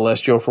the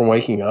Celestial from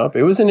waking up.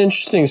 It was an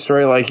interesting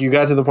story. Like, you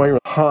got to the point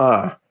where,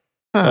 so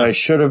I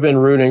should have been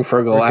rooting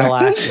for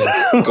Galactus.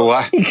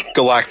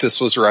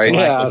 Galactus was right.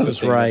 Yeah, Galactus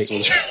was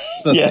right.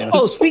 Yes.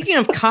 Oh, speaking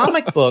of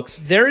comic books,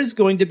 there is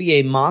going to be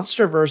a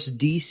Monsterverse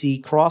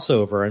DC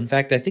crossover. In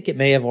fact, I think it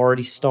may have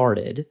already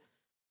started.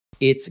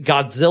 It's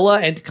Godzilla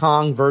and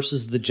Kong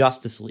versus the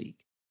Justice League.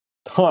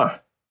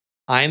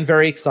 I'm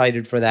very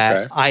excited for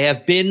that. Okay. I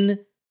have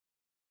been,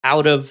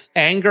 out of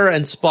anger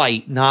and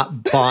spite,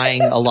 not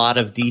buying a lot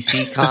of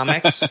DC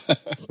comics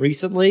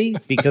recently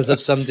because of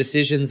some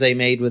decisions they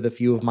made with a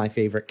few of my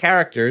favorite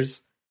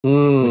characters.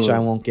 Which I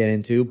won't get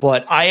into,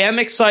 but I am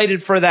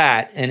excited for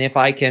that. And if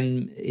I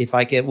can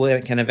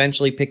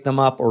eventually pick them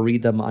up or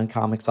read them on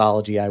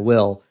Comixology, I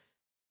will,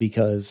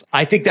 because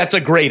I think that's a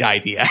great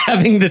idea,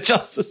 having the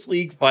Justice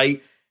League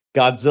fight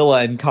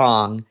Godzilla and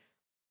Kong.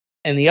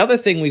 And the other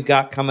thing we've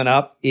got coming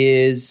up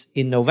is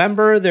in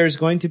November, there's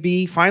going to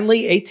be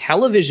finally a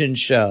television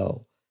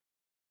show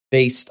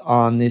based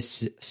on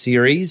this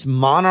series,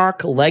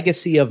 Monarch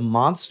Legacy of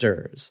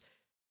Monsters,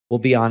 will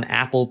be on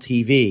Apple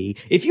TV.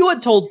 If you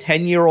had told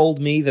 10-year-old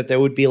me that there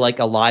would be like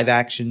a live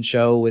action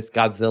show with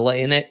Godzilla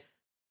in it,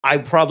 I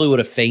probably would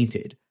have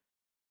fainted,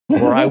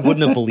 or I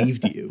wouldn't have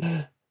believed you.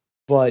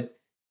 But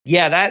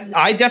yeah, that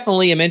I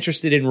definitely am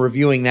interested in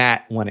reviewing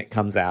that when it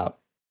comes out.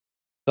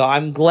 So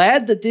I'm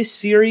glad that this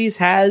series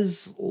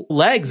has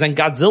legs, and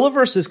Godzilla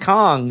vs.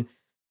 Kong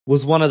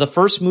was one of the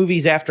first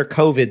movies after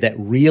COVID that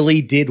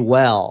really did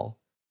well.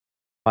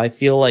 I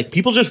feel like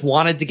people just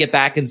wanted to get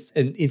back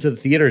into the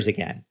theaters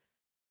again.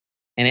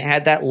 And it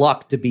had that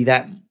luck to be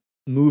that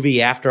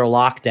movie after a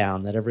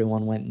lockdown that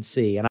everyone went and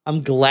see. And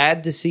I'm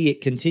glad to see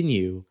it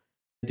continue.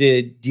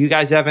 Do you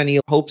guys have any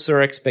hopes or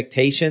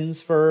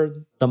expectations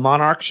for the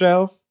Monarch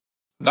show?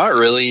 Not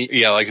really.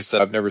 Yeah, like I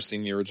said, I've never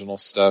seen the original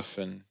stuff,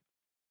 and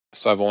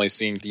so I've only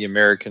seen the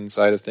American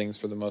side of things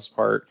for the most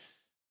part.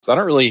 So I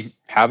don't really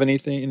have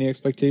any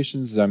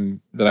expectations. That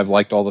I've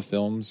liked all the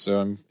films, so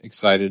I'm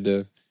excited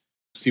to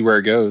see where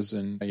it goes.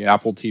 And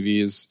Apple TV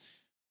is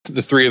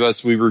the three of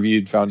us. We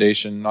reviewed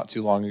Foundation not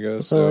too long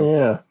ago,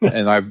 so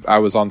and I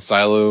was on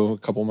Silo a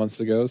couple months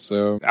ago.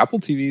 So Apple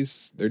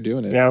TV's they're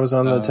doing it. Yeah, I was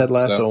on the Ted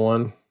Lasso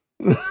one.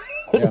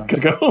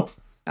 Go.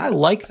 I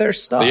like their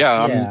stuff.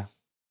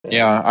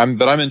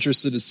 I'm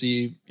interested to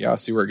see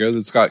where it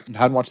goes. I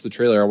hadn't watched the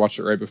trailer. I watched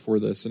it right before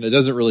this, and it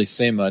doesn't really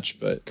say much,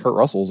 but Kurt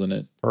Russell's in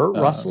it. Kurt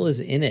Russell is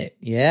in it.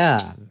 Yeah.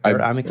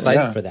 I'm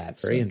excited for that.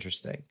 Very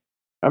interesting.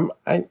 I'm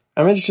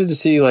interested to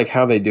see like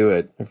how they do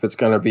it. If it's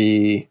going to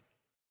be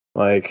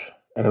like,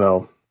 I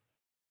don't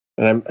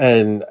know.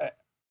 And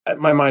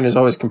my mind is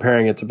always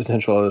comparing it to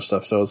potential other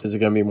stuff. So is it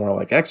going to be more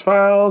like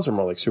X-Files or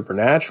more like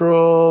Supernatural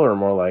or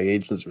more like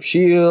Agents of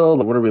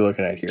S.H.I.E.L.D.? What are we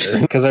looking at here?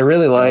 Because I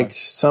really liked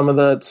some of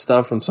the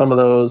stuff from some of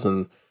those.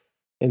 And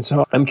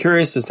so I'm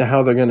curious as to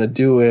how they're going to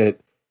do it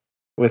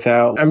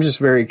I'm just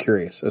very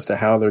curious as to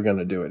how they're going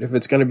to do it. If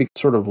it's going to be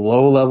sort of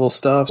low-level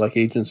stuff like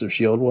Agents of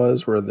S.H.I.E.L.D.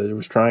 was, where it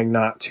was trying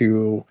not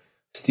to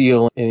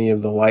steal any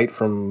of the light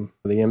from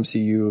the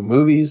MCU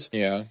movies.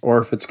 Yeah. Or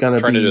if it's going to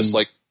be... trying to just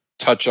like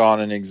touch on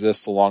and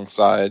exist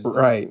alongside.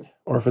 Right.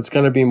 Or if it's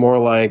going to be more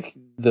like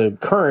the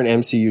current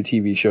MCU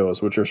TV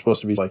shows, which are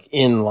supposed to be like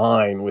in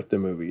line with the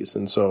movies.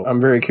 And so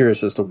I'm very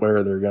curious as to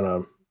where they're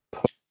going to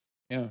put.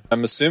 Yeah.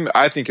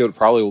 I think it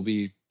probably will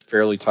be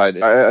fairly tied.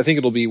 I think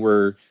it'll be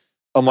where,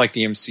 unlike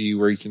the MCU,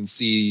 where you can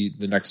see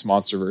the next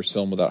Monsterverse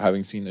film without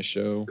having seen the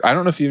show. I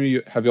don't know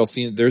if have y'all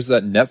seen, there's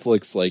that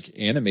Netflix like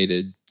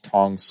animated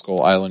Kong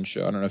Skull Island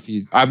show. I don't know if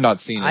I've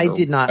not seen it. I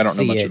did not. I don't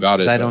know much about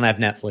it. I don't have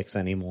Netflix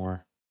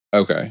anymore.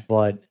 Okay.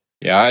 But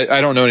yeah,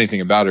 I don't know anything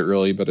about it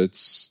really, but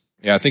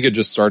I think it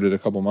just started a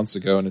couple months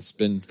ago and it's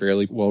been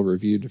fairly well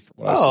reviewed. From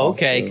what I saw.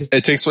 Okay. So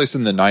it takes place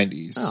in the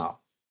 90s. Oh.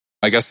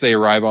 I guess they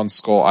arrive on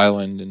Skull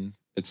Island, and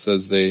it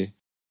says they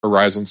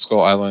arrives on Skull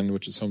Island,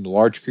 which is home to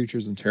large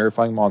creatures and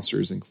terrifying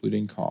monsters,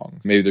 including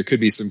Kong. Maybe there could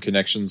be some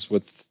connections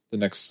with the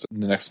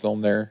next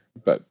film there,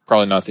 but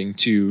probably nothing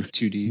too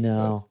deep.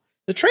 No.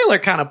 The trailer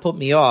kind of put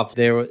me off.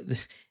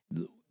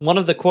 One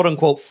of the quote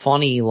unquote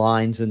funny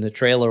lines in the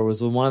trailer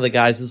was when one of the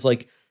guys is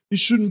like, "It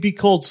shouldn't be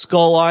called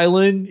Skull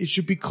Island. It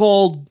should be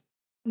called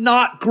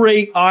Not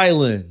Great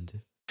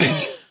Island."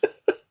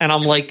 And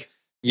I'm like,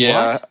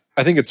 yeah, what?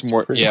 I think it's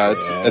more. Yeah,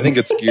 I think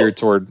it's geared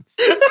toward.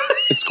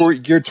 It's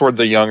geared toward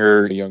the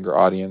younger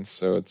audience,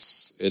 so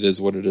it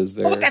is what it is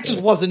there. Well, that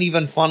just wasn't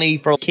even funny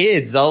for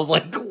kids. I was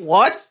like,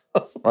 what?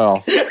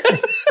 Well,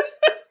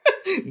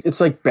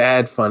 it's like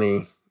bad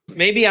funny.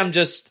 Maybe I'm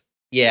just,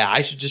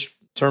 I should just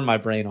turn my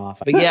brain off.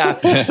 But yeah,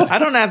 I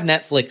don't have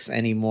Netflix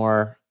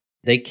anymore.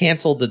 They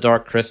canceled The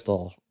Dark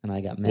Crystal, and I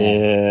got mad.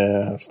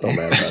 Yeah, I'm still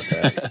mad about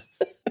that.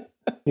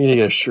 You need to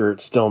get a shirt,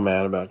 still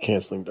mad about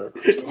canceling Dark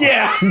Crystal.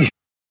 Yeah.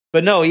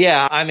 But no,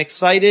 I'm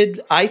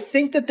excited. I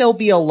think that there'll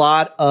be a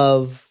lot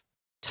of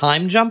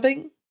time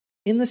jumping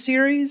in the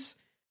series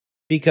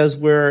because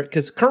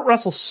Kurt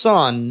Russell's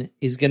son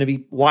is going to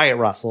be, Wyatt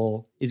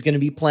Russell, is going to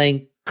be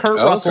playing Kurt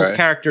Russell's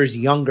character's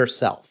younger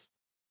self.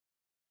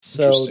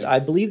 So I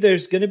believe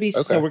there's going to be,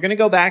 so we're going to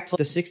go back to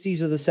the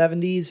 60s or the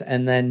 70s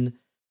and then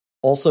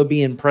also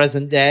be in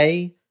present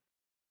day.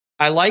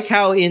 I like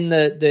how in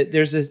there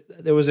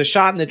was a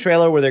shot in the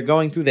trailer where they're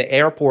going through the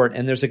airport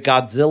and there's a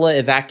Godzilla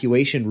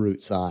evacuation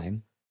route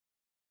sign,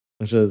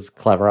 which is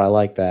clever. I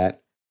like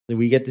that.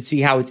 We get to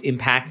see how it's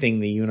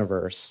impacting the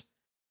universe.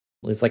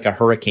 It's like a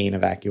hurricane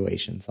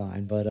evacuation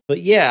sign. But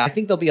yeah, I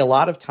think there'll be a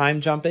lot of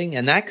time jumping,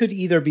 and that could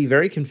either be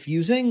very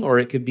confusing or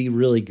it could be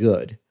really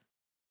good.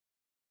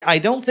 I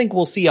don't think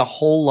we'll see a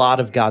whole lot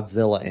of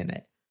Godzilla in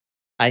it.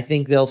 I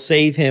think they'll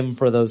save him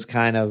for those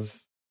kind of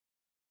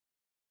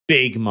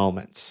big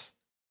moments.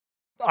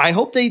 I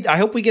hope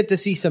we get to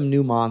see some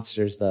new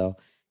monsters though,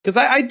 because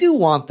I do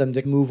want them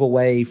to move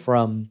away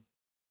from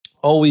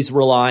always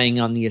relying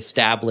on the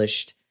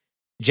established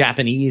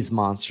Japanese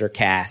monster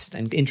cast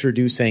and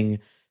introducing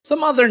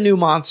some other new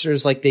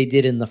monsters like they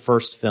did in the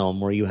first film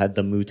where you had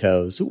the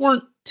Mutos, who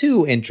weren't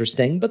too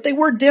interesting, but they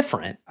were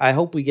different. I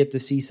hope we get to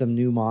see some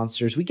new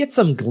monsters. We get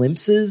some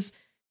glimpses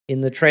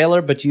in the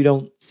trailer, but you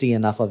don't see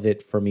enough of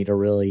it for me to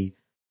really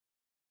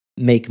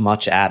make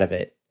much out of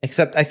it.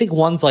 Except I think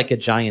one's like a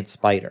giant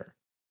spider,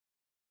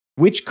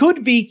 which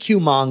could be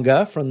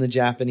Kumanga from the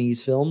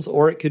Japanese films,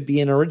 or it could be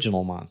an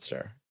original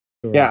monster.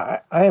 Sure.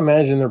 Yeah, I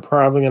imagine they're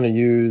probably going to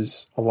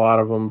use a lot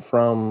of them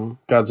from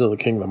Godzilla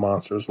King of the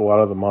Monsters. A lot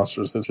of the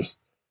monsters that just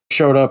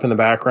showed up in the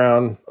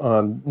background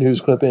on news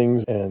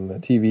clippings and the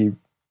TV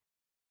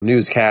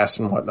newscasts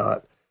and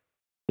whatnot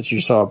that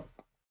you saw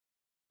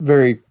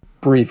very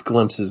brief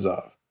glimpses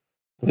of.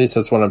 At least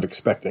that's what I'm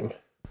expecting.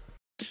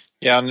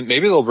 Yeah, and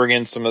maybe they'll bring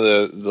in some of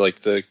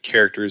the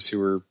characters who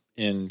were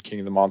in King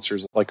of the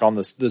Monsters, like on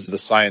the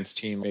science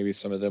team. Maybe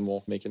some of them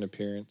will make an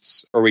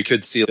appearance, or we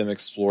could see them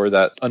explore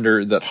that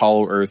under that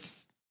Hollow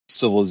Earth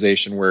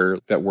civilization where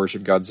that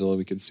worship Godzilla.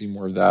 We could see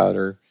more of that,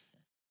 or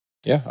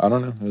yeah, I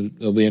don't know.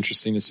 It'll be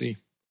interesting to see.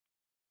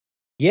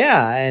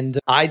 Yeah, and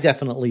I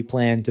definitely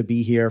plan to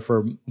be here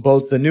for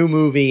both the new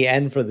movie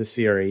and for the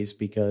series,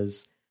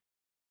 because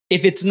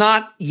if it's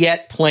not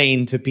yet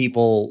plain to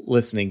people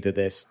listening to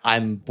this,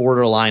 I'm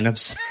borderline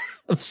obsessed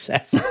with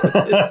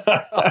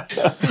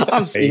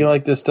this. You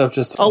like this stuff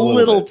just a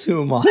little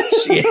too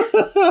much. Yeah.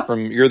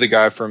 You're the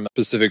guy from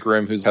Pacific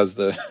Rim who is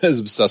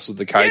obsessed with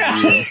the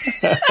kaiju.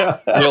 Yeah.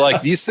 You're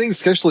like, these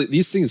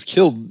things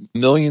killed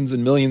millions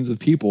and millions of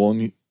people,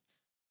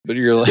 but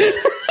you're like,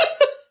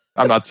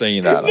 I'm not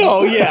saying that.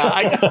 No,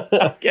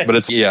 yeah. But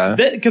it's, yeah.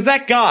 Because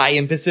that guy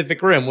in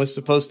Pacific Rim was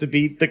supposed to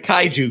be the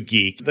kaiju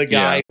geek, the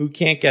guy who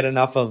can't get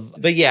enough of.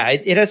 But yeah,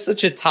 it has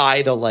such a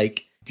tie to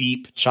like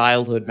deep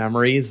childhood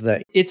memories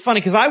that it's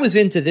funny because I was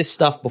into this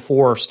stuff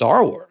before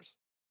Star Wars,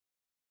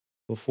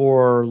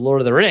 before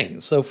Lord of the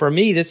Rings. So for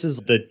me, this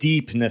is the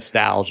deep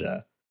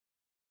nostalgia.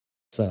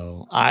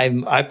 So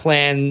I'm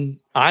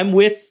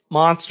with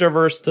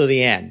Monsterverse to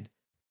the end.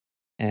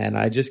 And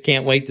I just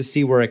can't wait to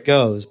see where it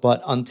goes.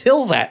 But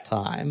until that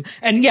time,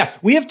 and yeah,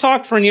 we have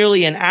talked for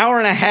nearly an hour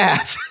and a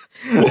half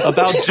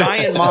about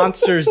giant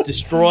monsters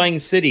destroying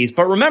cities.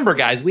 But remember,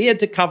 guys, we had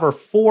to cover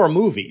 4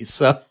 movies.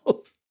 So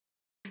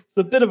it's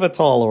a bit of a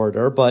tall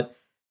order. But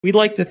we'd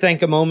like to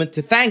take a moment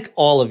to thank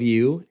all of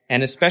you,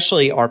 and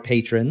especially our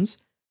patrons,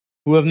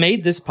 who have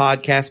made this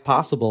podcast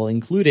possible,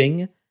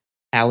 including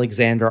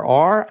Alexander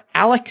R.,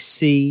 Alex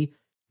C.,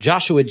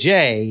 Joshua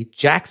J.,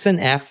 Jackson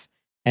F.,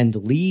 and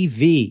Lee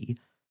V.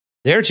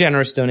 Their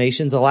generous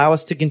donations allow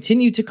us to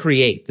continue to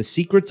create the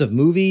secrets of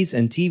movies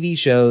and TV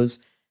shows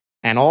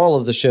and all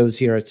of the shows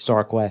here at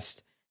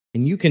StarQuest.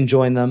 And you can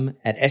join them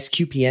at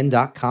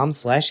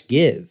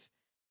sqpn.com/give.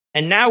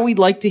 And now we'd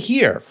like to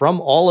hear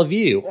from all of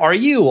you. Are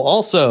you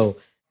also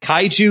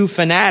kaiju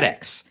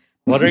fanatics?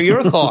 What are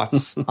your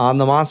thoughts on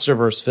the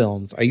Monsterverse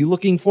films? Are you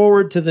looking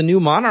forward to the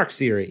new Monarch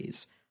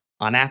series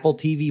on Apple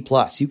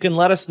TV+? You can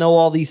let us know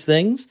all these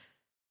things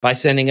by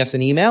sending us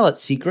an email at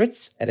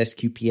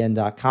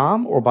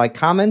secrets@sqpn.com, or by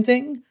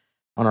commenting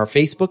on our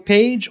Facebook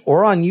page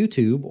or on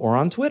YouTube or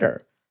on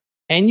Twitter.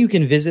 And you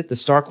can visit the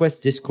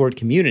StarQuest Discord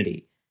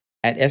community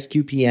at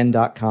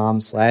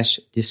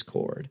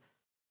sqpn.com/discord.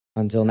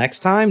 Until next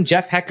time,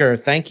 Jeff Hecker,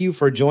 thank you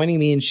for joining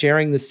me and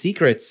sharing the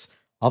secrets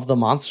of the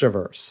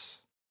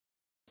Monsterverse.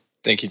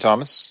 Thank you,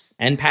 Thomas.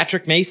 And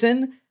Patrick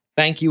Mason,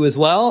 thank you as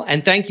well.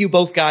 And thank you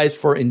both guys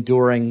for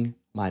enduring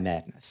my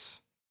madness.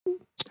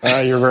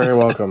 You're very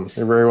welcome.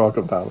 You're very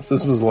welcome, Thomas.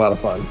 This was a lot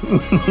of fun.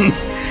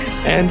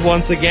 And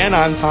once again,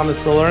 I'm Thomas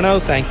Salerno.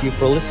 Thank you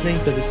for listening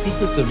to the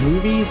secrets of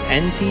movies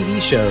and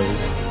TV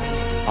shows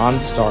on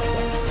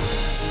StarQuest.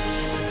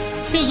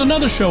 Here's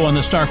another show on the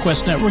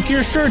StarQuest Network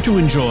you're sure to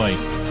enjoy,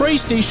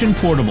 PlayStation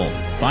Portable.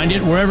 Find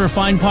it wherever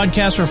fine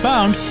podcasts are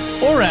found,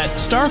 or at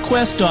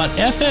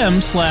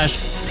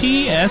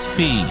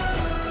starquest.fm/PSP.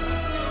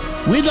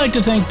 We'd like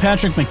to thank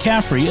Patrick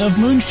McCaffrey of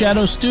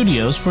Moonshadow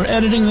Studios for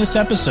editing this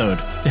episode.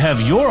 To have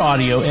your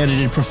audio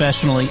edited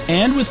professionally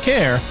and with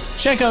care,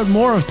 check out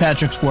more of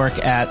Patrick's work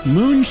at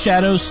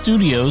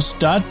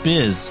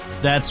moonshadowstudios.biz.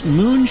 That's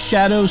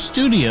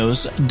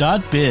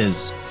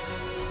moonshadowstudios.biz.